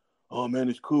goes, oh, man,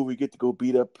 it's cool. We get to go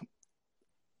beat up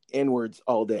N-words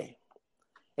all day.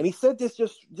 And he said this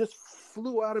just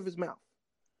flew out of his mouth.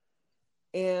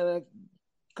 And a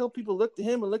couple people looked at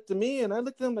him and looked at me, and I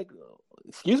looked at him like,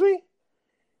 excuse me?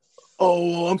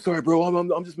 Oh, I'm sorry, bro.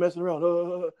 I'm just messing around.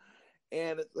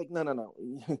 And it's like, no.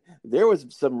 There was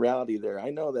some reality there.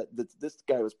 I know that this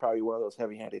guy was probably one of those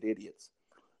heavy-handed idiots.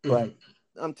 But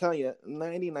I'm telling you,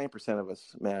 99% of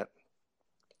us, Matt,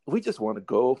 we just want to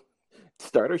go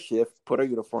start our shift, put our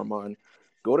uniform on,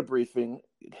 go to briefing,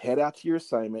 head out to your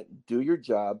assignment, do your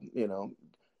job, you know,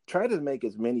 try to make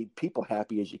as many people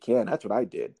happy as you can. That's what I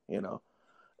did, you know,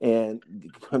 and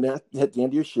come at the end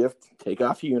of your shift, take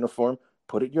off your uniform,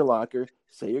 put it in your locker,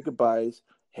 say your goodbyes,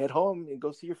 head home and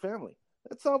go see your family.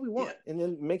 That's all we want. Yeah. And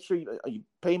then make sure you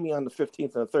pay me on the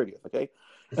 15th and the 30th. Okay.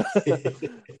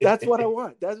 That's what I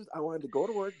want. I wanted to go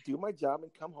to work, do my job,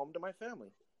 and come home to my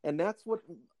family. And that's what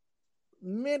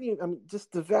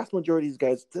just the vast majority of these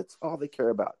guys, that's all they care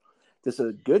about. This is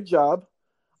a good job.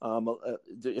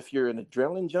 If you're an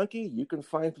adrenaline junkie, you can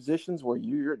find positions where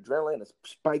your adrenaline is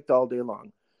spiked all day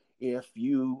long. If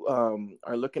you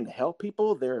are looking to help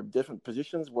people, there are different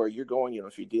positions where you're going, you know,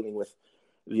 if you're dealing with,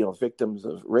 you know, victims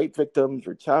of rape victims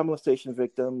or child molestation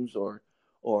victims, or,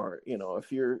 you know,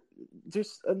 if you're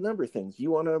just a number of things, you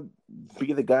want to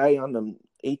be the guy on the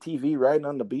ATV riding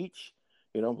on the beach,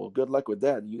 you know, well, good luck with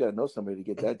that. You got to know somebody to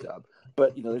get that job.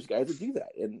 But, you know, there's guys that do that.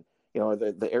 And, you know,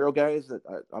 the aero guys that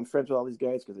I'm friends with all these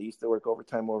guys because they used to work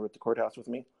overtime over at the courthouse with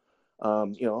me.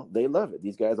 You know, they love it.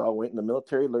 These guys all went in the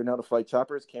military, learned how to fly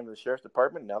choppers, came to the sheriff's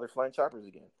department, and now they're flying choppers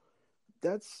again.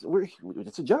 It's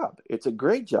a job. It's a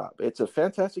great job. It's a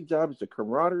fantastic job. It's a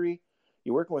camaraderie.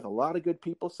 You're working with a lot of good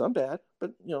people, some bad,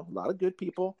 but, you know, a lot of good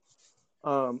people.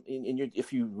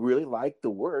 If you really like the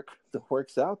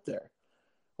work's out there.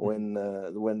 When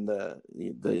the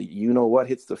you know what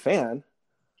hits the fan,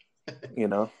 you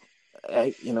know,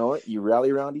 you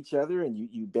rally around each other and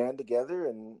you band together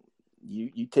and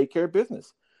you take care of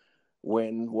business.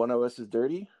 When one of us is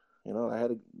dirty, you know,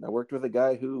 I worked with a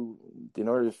guy who, in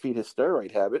order to feed his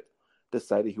steroid habit,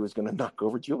 decided he was going to knock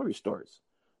over jewelry stores.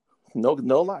 No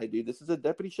lie, dude. This is a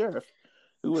deputy sheriff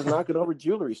who was knocking over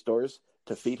jewelry stores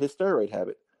to feed his steroid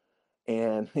habit.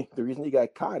 And the reason he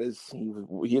got caught is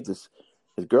he had his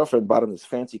girlfriend bought him this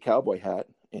fancy cowboy hat,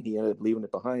 and he ended up leaving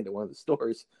it behind at one of the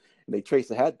stores. And they traced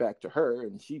the hat back to her,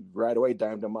 and she right away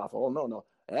dimed him off. Oh, no,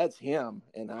 that's him.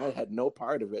 And I had no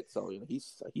part of it. So, you know,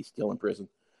 he's still in prison.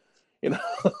 You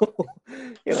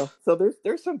know, so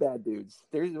there's some bad dudes.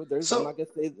 There's I'm not gonna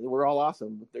say we're all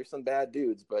awesome. There's some bad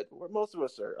dudes, but most of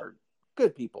us are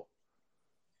good people.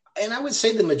 And I would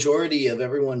say the majority of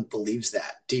everyone believes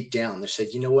that deep down. They said,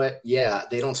 you know what? Yeah,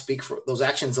 those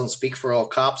actions don't speak for all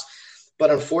cops. But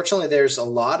unfortunately, there's a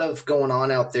lot of going on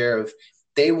out there of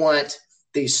they want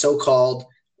these so-called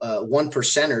one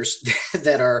percenters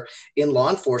that are in law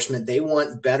enforcement. They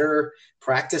want better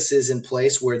practices in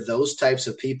place where those types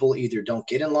of people either don't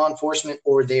get in law enforcement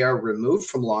or they are removed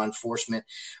from law enforcement.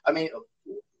 I mean,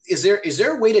 is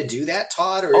there a way to do that,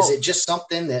 Todd, or is it just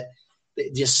something that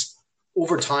just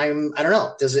over time? I don't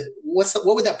know. What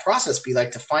would that process be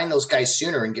like to find those guys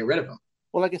sooner and get rid of them?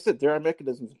 Well, like I said, there are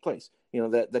mechanisms in place. You know,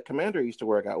 that the commander I used to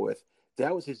work out with,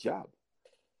 that was his job,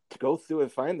 to go through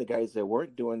and find the guys that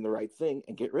weren't doing the right thing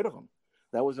and get rid of them.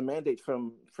 That was a mandate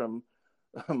from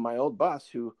my old boss,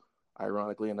 who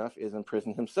ironically enough, is in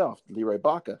prison himself. Leroy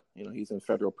Baca, he's in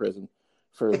federal prison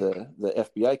for the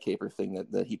FBI caper thing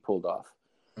that he pulled off.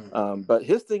 But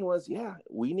his thing was,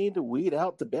 we need to weed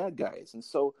out the bad guys. And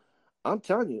so I'm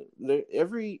telling you,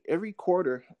 every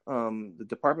quarter, the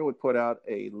department would put out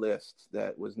a list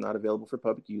that was not available for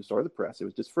public use or the press. It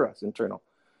was just for us, internal.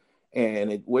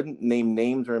 And it wouldn't name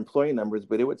names or employee numbers,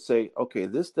 but it would say, okay,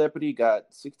 this deputy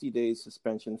got 60 days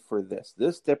suspension for this.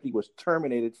 This deputy was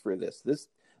terminated for this. This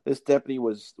deputy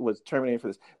was terminated for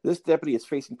this. This deputy is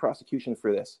facing prosecution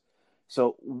for this.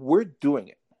 So we're doing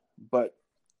it, but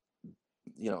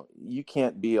you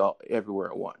can't be everywhere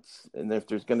at once. And if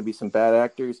there's going to be some bad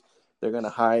actors, they're going to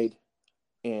hide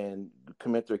and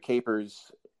commit their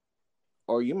capers.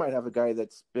 Or you might have a guy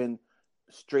that's been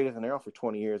straight as an arrow for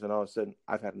 20 years, and all of a sudden,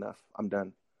 I've had enough. I'm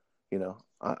done.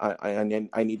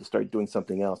 I need to start doing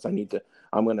something else. I'm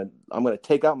gonna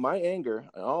take out my anger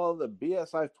and all the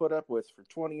BS I've put up with for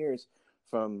 20 years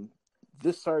from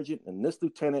this sergeant and this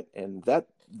lieutenant and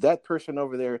that person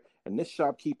over there and this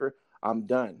shopkeeper. I'm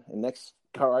done. And next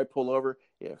car I pull over,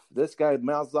 if this guy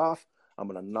mouths off, I'm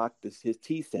gonna knock his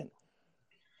teeth in.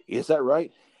 Is that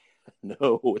right?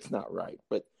 No, it's not right.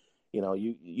 But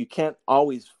you can't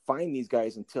always find these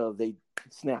guys until they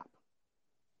snap.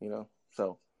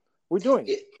 So we're doing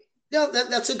it. No,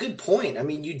 that's a good point. I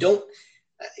mean, you don't.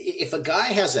 If a guy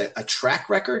has a track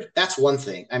record, that's one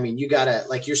thing. I mean, you gotta,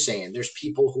 like you're saying, there's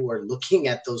people who are looking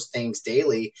at those things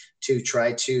daily to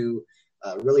try to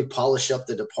really polish up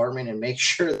the department and make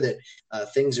sure that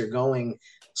things are going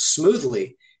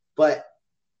smoothly. But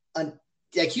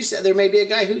like you said, there may be a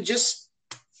guy who just,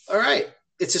 all right,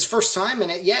 it's his first time,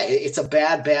 and it's a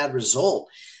bad result.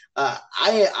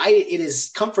 It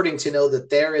is comforting to know that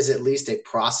there is at least a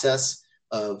process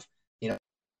of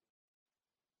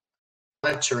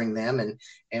monitoring them,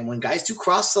 and when guys do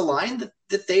cross the line,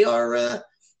 that they are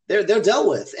they're dealt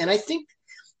with. And I think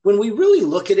when we really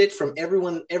look at it from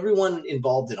everyone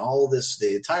involved in all of this,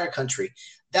 the entire country,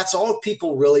 that's all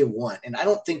people really want. And I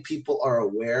don't think people are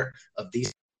aware of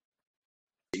these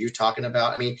that you're talking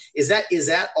about. I mean, is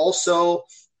that also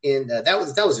in that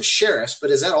was a sheriff's,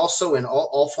 but is that also in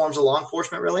all forms of law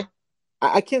enforcement, really?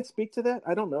 I can't speak to that.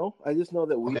 I don't know. I just know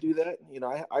that we do that.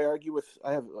 I argue with.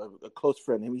 I have a close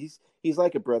friend. He's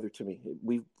like a brother to me.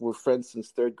 We were friends since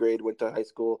third grade. Went to high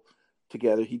school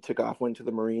together. He took off, went to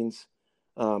the Marines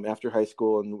after high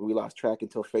school, and we lost track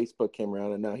until Facebook came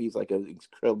around. And now he's like an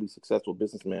incredibly successful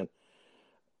businessman.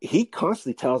 He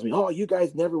constantly tells me, "Oh, you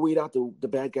guys never weed out the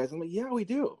bad guys." I'm like, "Yeah, we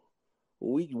do.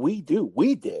 We do.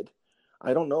 We did.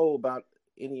 I don't know about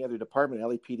any other department,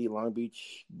 LAPD, Long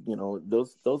Beach,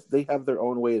 those they have their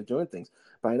own way of doing things.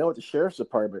 But I know at the sheriff's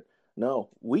department, no,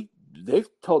 they've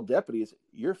told deputies,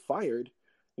 you're fired,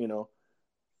 and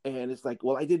it's like,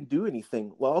 well, I didn't do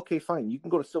anything. Well, okay, fine. You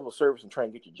can go to civil service and try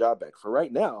and get your job back. For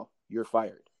right now, you're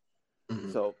fired.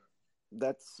 Mm-hmm. So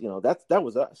that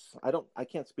was us. I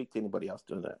can't speak to anybody else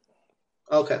doing that.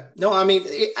 Okay. No, I mean,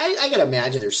 I gotta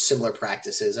imagine there's similar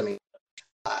practices. I mean,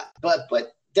 but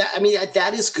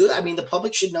that is good. I mean, the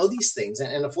public should know these things,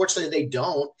 and unfortunately, they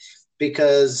don't,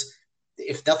 because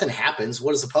if nothing happens,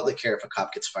 what does the public care if a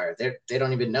cop gets fired? They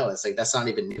don't even know. It's like that's not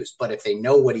even news. But if they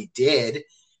know what he did,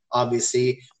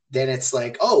 obviously, then it's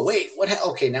like, oh wait, what?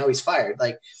 Okay, now he's fired.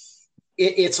 Like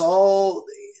it's all.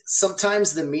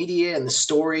 Sometimes the media and the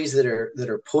stories that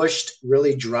are pushed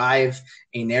really drive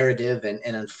a narrative, and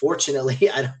unfortunately,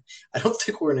 I don't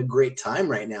think we're in a great time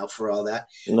right now for all that.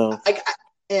 No.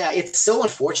 Yeah, it's so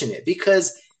unfortunate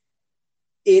because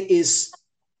it is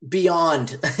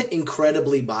beyond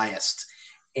incredibly biased.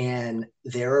 And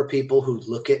there are people who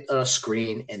look at a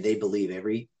screen and they believe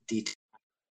every detail.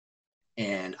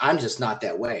 And I'm just not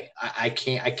that way. I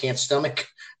can't stomach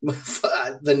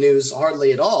the news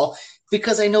hardly at all,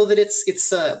 because I know that it's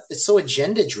so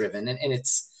agenda driven, and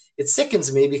it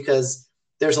sickens me because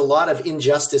there's a lot of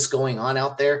injustice going on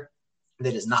out there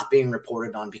that is not being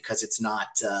reported on because it's not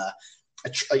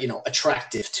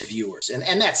attractive to viewers,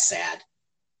 and that's sad.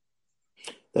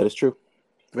 That is true.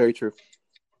 Very true.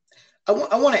 I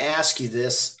want to ask you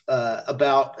this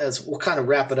about, as we'll kind of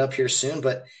wrap it up here soon,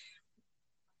 but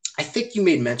I think you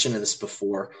made mention of this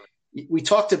before. We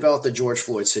talked about the George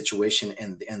Floyd situation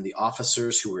and the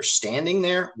officers who were standing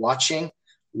there watching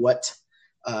what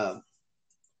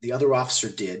the other officer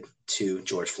did to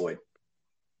George Floyd.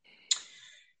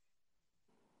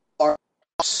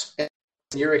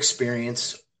 In your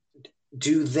experience,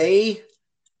 do they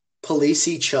police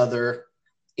each other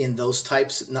in those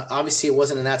types? Obviously, it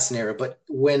wasn't in that scenario, but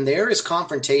when there is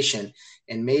confrontation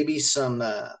and maybe some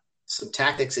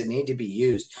tactics that need to be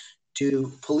used,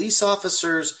 do police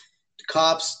officers,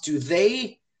 cops, do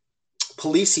they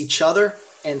police each other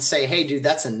and say, hey, dude,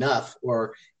 that's enough?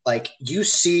 Or like you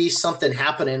see something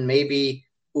happening, maybe,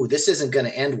 ooh, this isn't going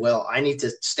to end well. I need to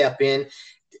step in.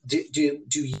 Do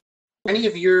you, any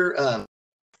of your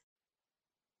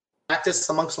practice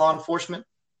amongst law enforcement?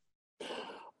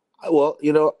 Well,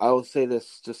 I will say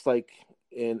this, just like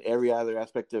in every other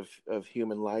aspect of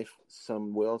human life,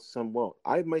 some will, some won't.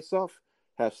 I myself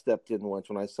have stepped in once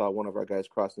when I saw one of our guys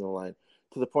crossing the line,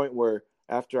 to the point where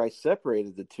after I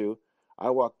separated the two, I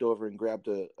walked over and grabbed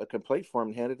a complaint form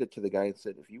and handed it to the guy and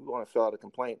said, if you want to fill out a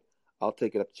complaint, I'll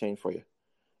take it up the chain for you.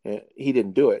 And he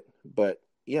didn't do it, but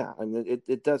yeah, I mean,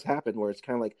 it does happen where it's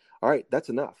kind of like, all right, that's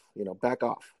enough, back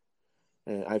off.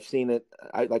 And I've seen it.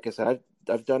 Like I said,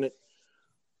 I've done it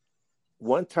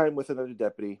one time with another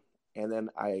deputy, and then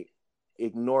I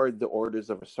ignored the orders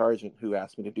of a sergeant who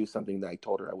asked me to do something that I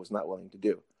told her I was not willing to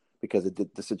do because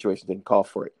the situation didn't call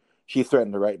for it. She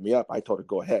threatened to write me up. I told her,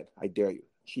 go ahead. I dare you.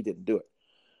 She didn't do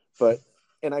it.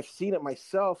 And I've seen it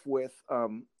myself with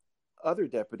other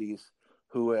deputies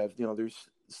who have, there's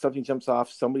something jumps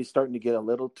off. Somebody's starting to get a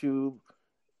little too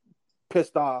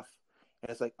pissed off. And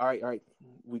it's like, all right,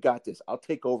 we got this. I'll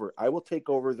take over. I will take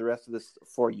over the rest of this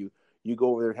for you. You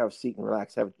go over there, have a seat and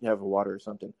relax, have a water or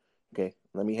something. Okay,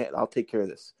 I'll take care of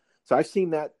this. So I've seen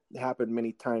that happen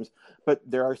many times, but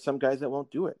there are some guys that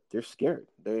won't do it. They're scared.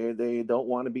 They don't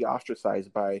want to be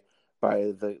ostracized by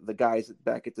the guys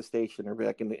back at the station or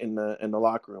back in the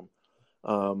locker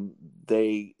room.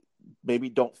 They maybe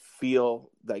don't feel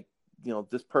like,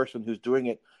 this person who's doing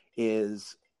it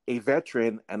is a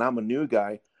veteran and I'm a new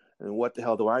guy. And what the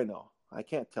hell do I know? I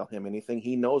can't tell him anything.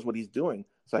 He knows what he's doing.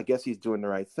 So I guess he's doing the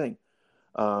right thing.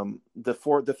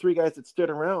 The three guys that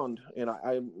stood around,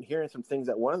 I'm hearing some things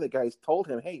that one of the guys told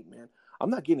him, hey man,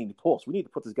 I'm not getting any pulse. We need to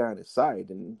put this guy on his side.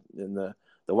 And the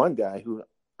one guy who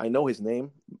I know his name,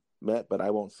 Matt, but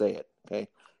I won't say it. Okay.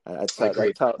 That's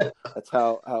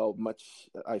how much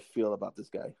I feel about this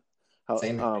guy.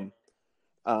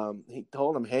 He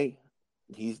told him, hey,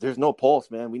 there's no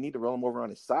pulse, man. We need to roll him over on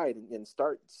his side and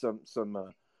start some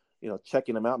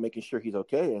checking him out, making sure he's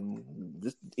okay. And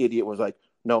this idiot was like,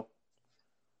 no.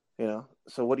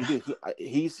 So what do you do?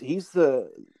 He's the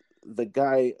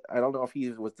guy. I don't know if he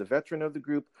was the veteran of the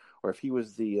group or if he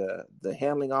was the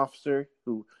handling officer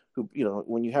who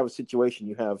when you have a situation,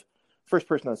 you have first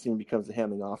person on scene becomes the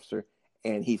handling officer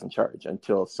and he's in charge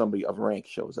until somebody of rank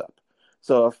shows up.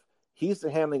 So if he's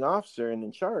the handling officer and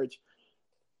in charge,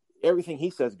 everything he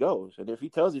says goes. And if he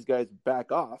tells these guys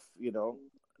back off,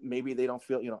 maybe they don't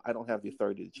feel, I don't have the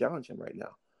authority to challenge him right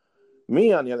now.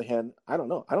 Me, on the other hand, I don't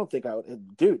know. I don't think I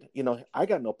would, dude, I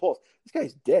got no pulse. This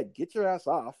guy's dead. Get your ass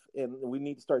off. And we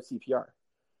need to start CPR.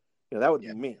 That would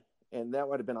be me. And that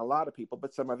would have been a lot of people,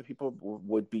 but some other people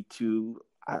would be too,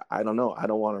 I don't know. I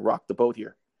don't want to rock the boat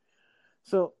here.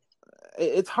 So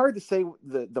it's hard to say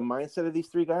the mindset of these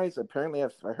three guys. Apparently, I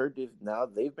heard now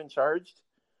they've been charged.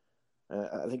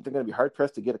 I think they're going to be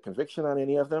hard-pressed to get a conviction on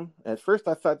any of them. At first,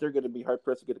 I thought they're going to be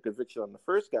hard-pressed to get a conviction on the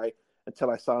first guy until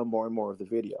I saw more and more of the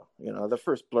video. The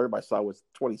first blurb I saw was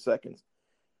 20 seconds.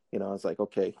 I was like,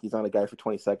 okay, he's on a guy for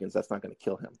 20 seconds. That's not going to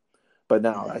kill him. But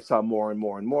now I saw more and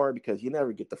more and more because you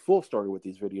never get the full story with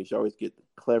these videos. You always get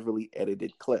cleverly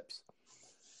edited clips.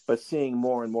 But seeing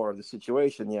more and more of the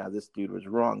situation, yeah, this dude was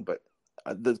wrong. But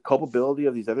the culpability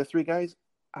of these other three guys,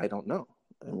 I don't know.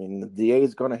 I mean, the DA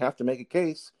is going to have to make a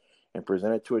case and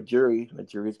present it to a jury. The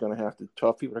jury's going to have to,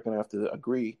 12 people are going to have to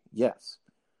agree, yes.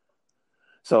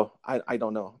 So I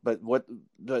don't know. But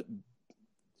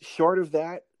short of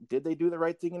that, did they do the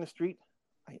right thing in the street?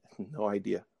 I have no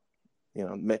idea.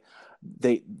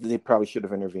 They probably should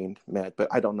have intervened, Matt, but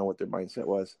I don't know what their mindset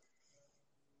was.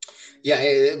 Yeah,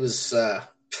 it was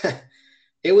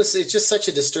it's just such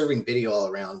a disturbing video all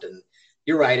around. And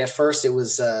you're right. At first it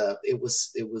was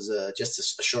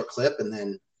just a short clip. And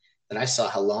then I saw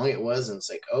how long it was, and it's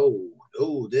like,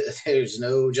 there's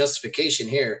no justification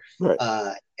here.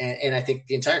 Right. And I think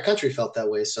the entire country felt that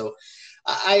way. So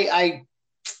I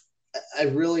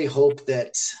really hope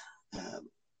that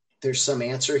there's some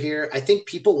answer here. I think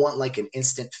people want like an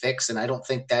instant fix, and I don't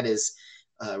think that is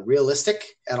realistic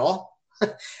at all,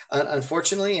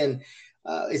 unfortunately. And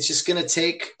it's just going to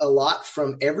take a lot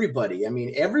from everybody. I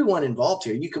mean, everyone involved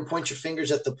here. You can point your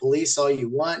fingers at the police all you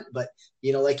want, but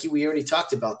like we already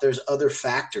talked about, there's other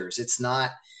factors. It's not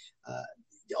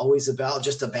always about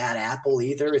just a bad apple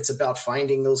either. It's about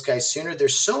finding those guys sooner.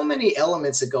 There's so many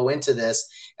elements that go into this.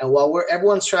 And while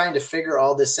everyone's trying to figure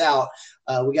all this out,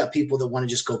 we got people that want to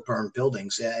just go burn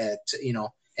buildings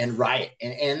and riot.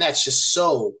 And that's just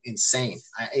so insane.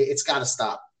 It's got to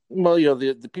stop. Well,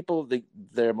 the people,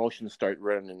 their emotions start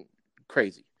running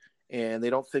crazy. and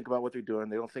they don't think about what they're doing.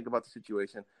 They don't think about the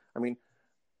situation. I mean,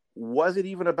 was it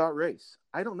even about race?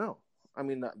 I don't know. I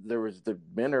mean, the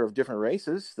men are of different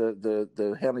races.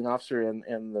 The handling officer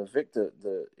and the victim,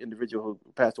 the individual who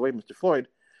passed away, Mr. Floyd,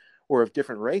 were of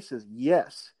different races.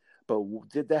 Yes, but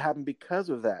did that happen because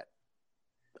of that?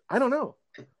 I don't know.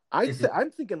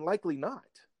 I'm thinking likely not.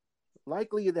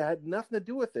 Likely that had nothing to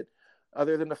do with it,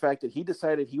 other than the fact that he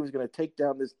decided he was going to take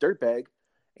down this dirtbag,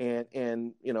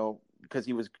 and because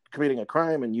he was committing a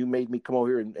crime, and you made me come over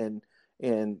here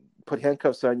and put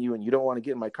handcuffs on you, and you don't want to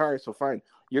get in my car, so fine,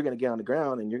 you're going to get on the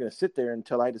ground and you're going to sit there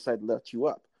until I decide to let you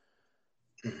up.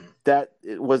 That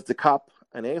was the cop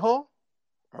an a-hole,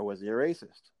 or was he a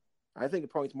racist? I think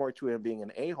it points more to him being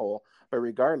an a-hole, but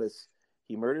regardless,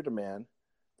 he murdered a man.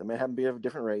 The man happened to be of a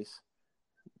different race.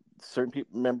 Certain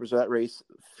members of that race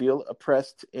feel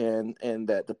oppressed, and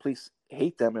that the police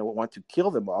hate them and want to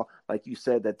kill them all. Like you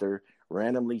said, that they're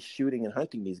randomly shooting and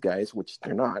hunting these guys, which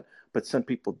they're not. But some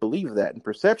people believe that, and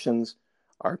perceptions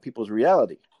are people's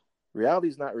reality. Reality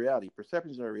is not reality.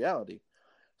 Perceptions are reality.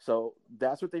 So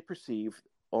that's what they perceive.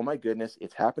 Oh my goodness,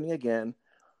 it's happening again.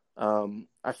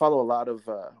 I follow a lot of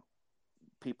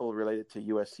people related to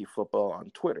USC football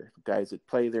on Twitter. The guys that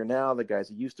play there now, the guys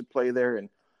that used to play there, and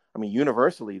I mean,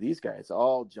 universally, these guys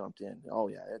all jumped in. Oh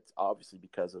yeah, it's obviously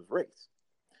because of race.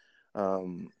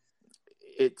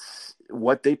 It's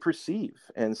what they perceive,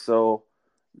 and so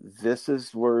this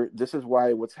is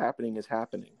why what's happening is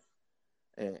happening,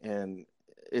 and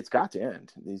it's got to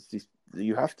end. These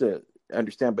you have to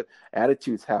understand, but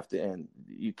attitudes have to end.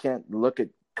 You can't look at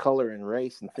color and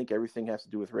race and think everything has to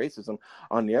do with racism.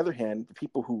 On the other hand, the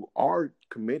people who are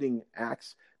committing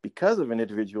acts because of an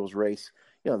individual's race,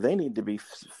 they need to be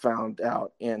found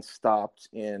out and stopped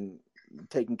and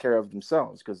taken care of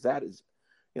themselves, because that is,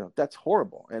 that's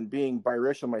horrible. And being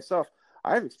biracial myself,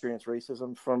 I've experienced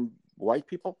racism from white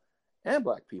people and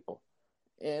black people.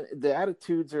 And the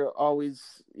attitudes are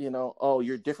always, oh,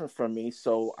 you're different from me,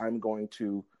 so I'm going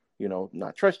to,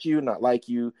 not trust you, not like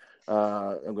you.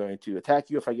 I'm going to attack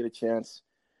you if I get a chance.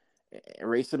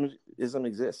 Racism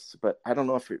exists, but I don't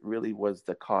know if it really was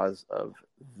the cause of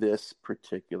this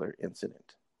particular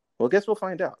incident. Well, I guess we'll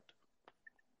find out.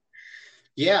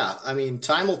 Yeah, I mean,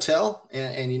 time will tell.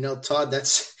 And Todd,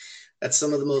 that's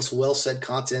some of the most well-said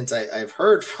content I've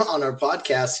heard on our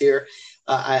podcast here.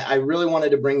 I really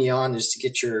wanted to bring you on just to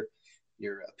get your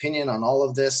opinion on all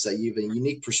of this. You have a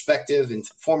unique perspective in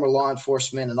former law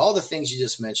enforcement and all the things you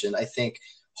just mentioned. I think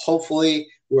hopefully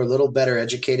we're a little better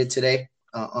educated today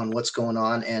on what's going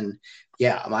on. And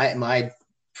yeah, my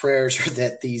prayers are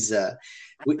that these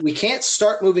we can't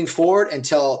start moving forward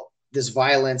until this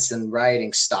violence and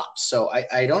rioting stops. So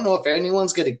I don't know if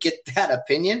anyone's going to get that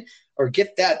opinion or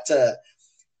get that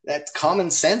common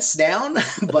sense down,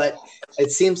 but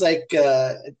it seems like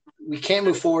we can't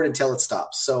move forward until it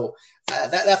stops. So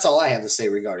that's all I have to say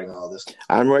regarding all this.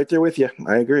 I'm right there with you.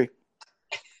 I agree.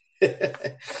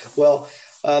 Well,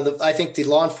 I think the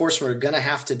law enforcement are going to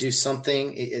have to do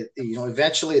something.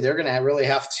 Eventually they're going to really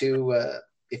have to,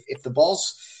 if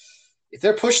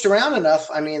they're pushed around enough,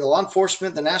 I mean, the law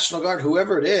enforcement, the National Guard,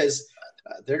 whoever it is,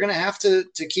 they're going to have to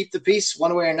keep the peace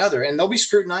one way or another, and they'll be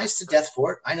scrutinized to death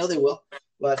for it. I know they will,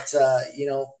 but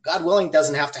God willing,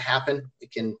 doesn't have to happen.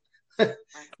 It can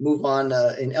move on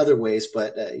in other ways,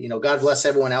 but God bless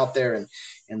everyone out there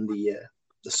and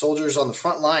the soldiers on the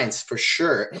front lines for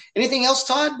sure. Anything else,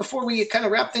 Todd, before we kind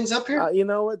of wrap things up here? You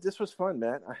know what? This was fun,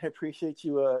 Matt. I appreciate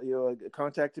you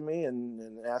contacting me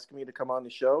and asking me to come on the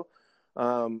show.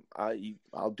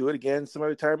 I'll do it again some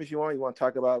other time if you want. You want to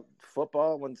talk about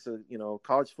football,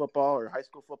 college football or high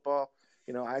school football.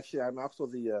 Actually, I'm also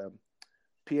the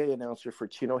PA announcer for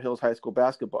Chino Hills High School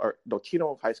basketball,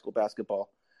 Chino High School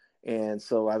basketball. And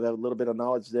so I've had a little bit of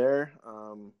knowledge there.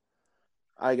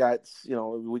 I got,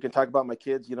 we can talk about my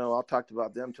kids. I'll talk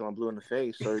about them till I'm blue in the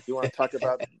face. Or if you want to talk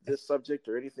about this subject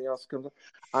or anything else comes up,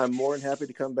 I'm more than happy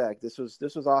to come back. This was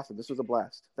awesome. This was a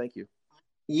blast. Thank you.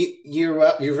 You're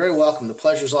very welcome. The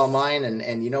pleasure's all mine.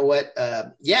 And you know what?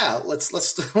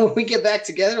 Let's when we get back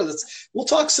together, we'll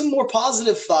talk some more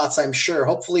positive thoughts. I'm sure.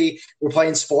 Hopefully, we're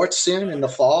playing sports soon in the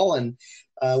fall, and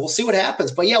we'll see what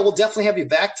happens. But yeah, we'll definitely have you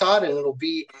back, Todd, and it'll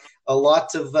be a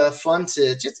lot of fun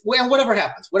to just whatever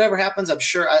happens. I'm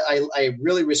sure I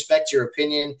really respect your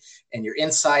opinion and your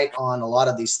insight on a lot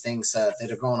of these things that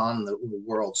are going on in the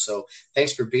world. So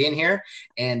thanks for being here.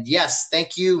 And yes,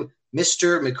 thank you,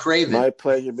 Mr. McCraven. My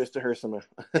pleasure, Mr. Hersimer.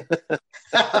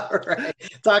 All right.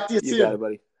 Talk to you soon. You got it,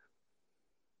 buddy.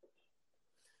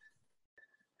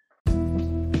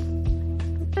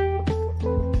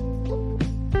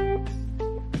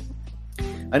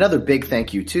 Another big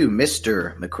thank you to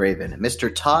Mr. McRaven,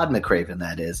 Mr. Todd McRaven,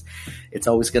 that is. It's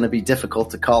always going to be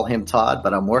difficult to call him Todd,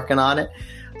 but I'm working on it.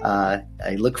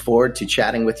 I look forward to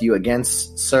chatting with you again,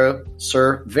 sir,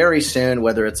 very soon,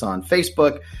 whether it's on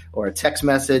Facebook or a text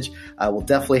message. I will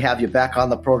definitely have you back on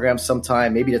the program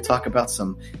sometime, maybe to talk about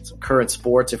some current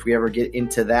sports if we ever get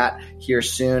into that here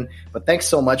soon. But thanks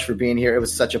so much for being here. It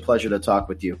was such a pleasure to talk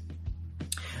with you.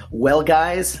 Well,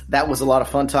 guys, that was a lot of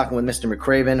fun talking with Mr.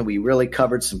 McRaven. We really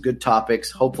covered some good topics,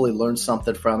 hopefully learned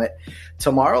something from it.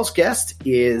 Tomorrow's guest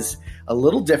is a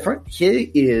little different.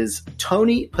 He is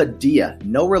Tony Padilla,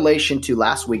 no relation to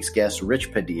last week's guest,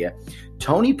 Rich Padilla.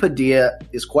 Tony Padilla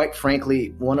is, quite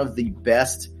frankly, one of the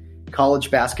best college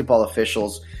basketball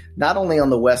officials, not only on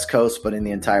the West Coast, but in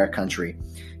the entire country.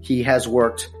 He has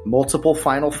worked multiple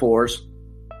Final Fours.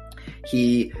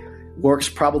 He works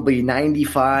probably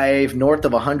 95, north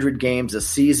of 100 games a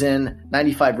season,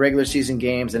 95 regular season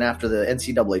games, and after the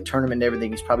NCAA tournament and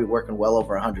everything, he's probably working well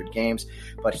over 100 games.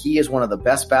 But he is one of the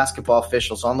best basketball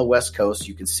officials on the West Coast.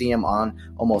 You can see him on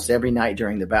almost every night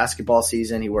during the basketball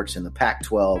season. He works in the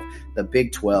Pac-12, the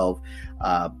Big 12,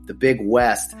 the Big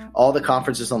West, all the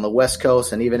conferences on the West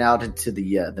Coast, and even out into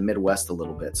the Midwest a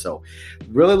little bit. So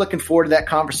really looking forward to that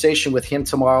conversation with him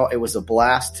tomorrow. It was a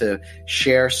blast to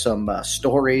share some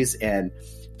stories and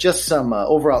just some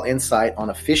overall insight on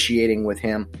officiating with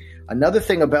him. Another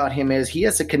thing about him is he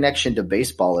has a connection to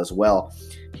baseball as well.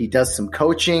 He does some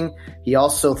coaching. He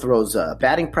also throws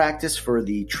batting practice for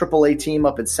the AAA team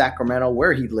up in Sacramento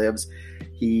where he lives.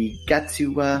 He got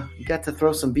to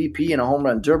throw some BP in a home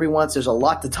run derby once. There's a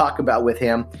lot to talk about with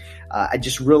him. I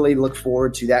just really look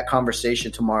forward to that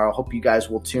conversation tomorrow. Hope you guys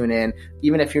will tune in.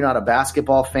 Even if you're not a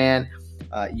basketball fan,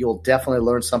 you'll definitely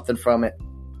learn something from it.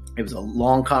 It was a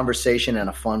long conversation and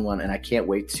a fun one, and I can't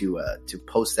wait to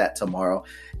post that tomorrow.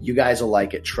 You guys will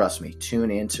like it. Trust me. Tune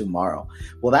in tomorrow.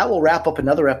 Well, that will wrap up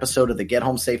another episode of the Get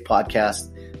Home Safe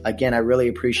podcast. Again, I really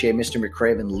appreciate Mr.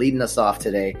 McRaven leading us off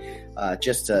today. I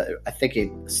think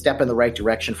a step in the right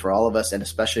direction for all of us, and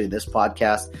especially this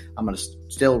podcast. I'm going to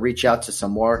still reach out to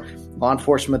some more law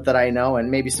enforcement that I know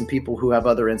and maybe some people who have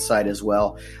other insight as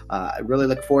well. I really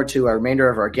look forward to a remainder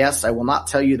of our guests. I will not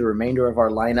tell you the remainder of our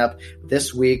lineup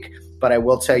this week, but I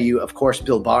will tell you, of course,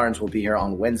 Bill Barnes will be here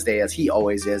on Wednesday, as he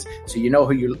always is. So you know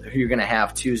who you're going to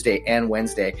have Tuesday and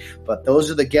Wednesday. But those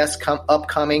are the guests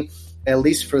upcoming, at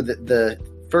least for the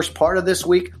first part of this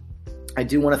week. I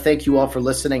do want to thank you all for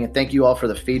listening and thank you all for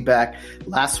the feedback.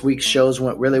 Last week's shows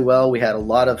went really well. We had a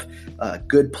lot of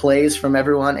good plays from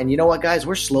everyone. And you know what, guys?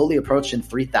 We're slowly approaching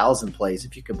 3,000 plays,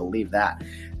 if you can believe that.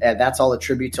 And that's all a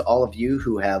tribute to all of you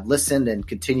who have listened and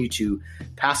continue to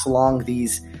pass along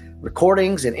these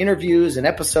recordings and interviews and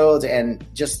episodes. And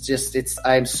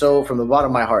I'm so, from the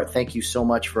bottom of my heart, thank you so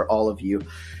much for all of you.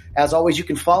 As always, you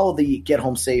can follow the Get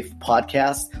Home Safe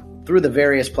podcast through the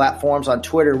various platforms. On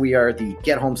Twitter, we are the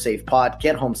Get Home Safe Pod,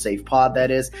 Get Home Safe Pod, that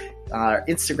is. Our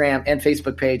Instagram and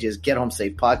Facebook page is Get Home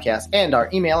Safe Podcast, and our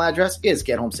email address is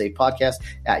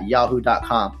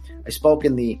gethomesafepodcast@yahoo.com. I spoke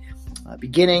in the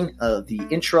beginning of the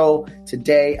intro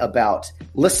today about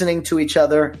listening to each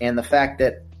other and the fact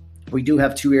that we do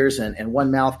have two ears and one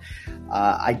mouth.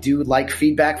 I do like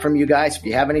feedback from you guys. If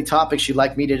you have any topics you'd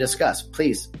like me to discuss,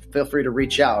 please feel free to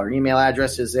reach out. Our email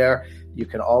address is there. You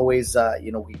can always,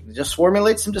 we can just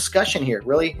formulate some discussion here,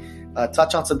 really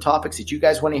touch on some topics that you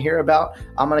guys want to hear about.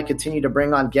 I'm going to continue to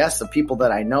bring on guests of people that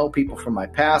I know, people from my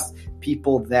past,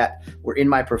 people that were in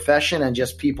my profession, and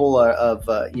just people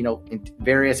in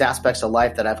various aspects of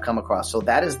life that I've come across. So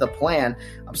that is the plan.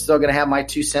 I'm still going to have my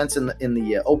 2 cents in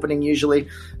the opening usually,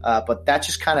 but that's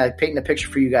just kind of painting a picture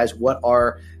for you guys what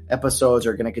our episodes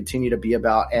are going to continue to be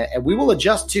about, and we will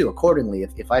adjust too accordingly.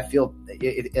 If I feel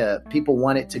people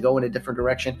want it to go in a different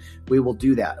direction, we will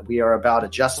do that. We are about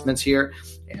adjustments here,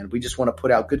 and we just want to put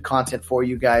out good content for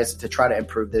you guys to try to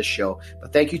improve this show.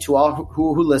 But thank you to all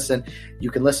who listen.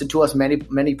 You can listen to us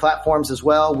many platforms as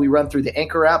well. We run through the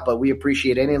Anchor app, but we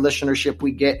appreciate any listenership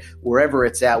we get wherever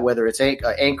it's at, whether it's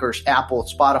Anchor, Apple,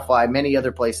 Spotify, many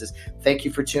other places. Thank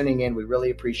you for tuning in. We really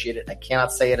appreciate it. I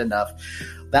cannot say it enough.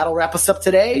 That'll wrap us up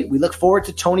today. We look forward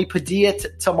to Tony Padilla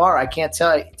tomorrow. I can't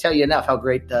tell you enough how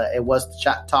great it was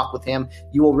to talk with him.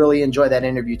 You will really enjoy that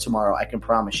interview tomorrow. I can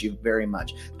promise you very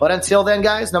much. But until then,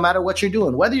 guys, no matter what you're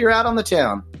doing, whether you're out on the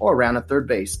town or around at third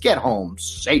base, get home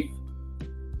safe.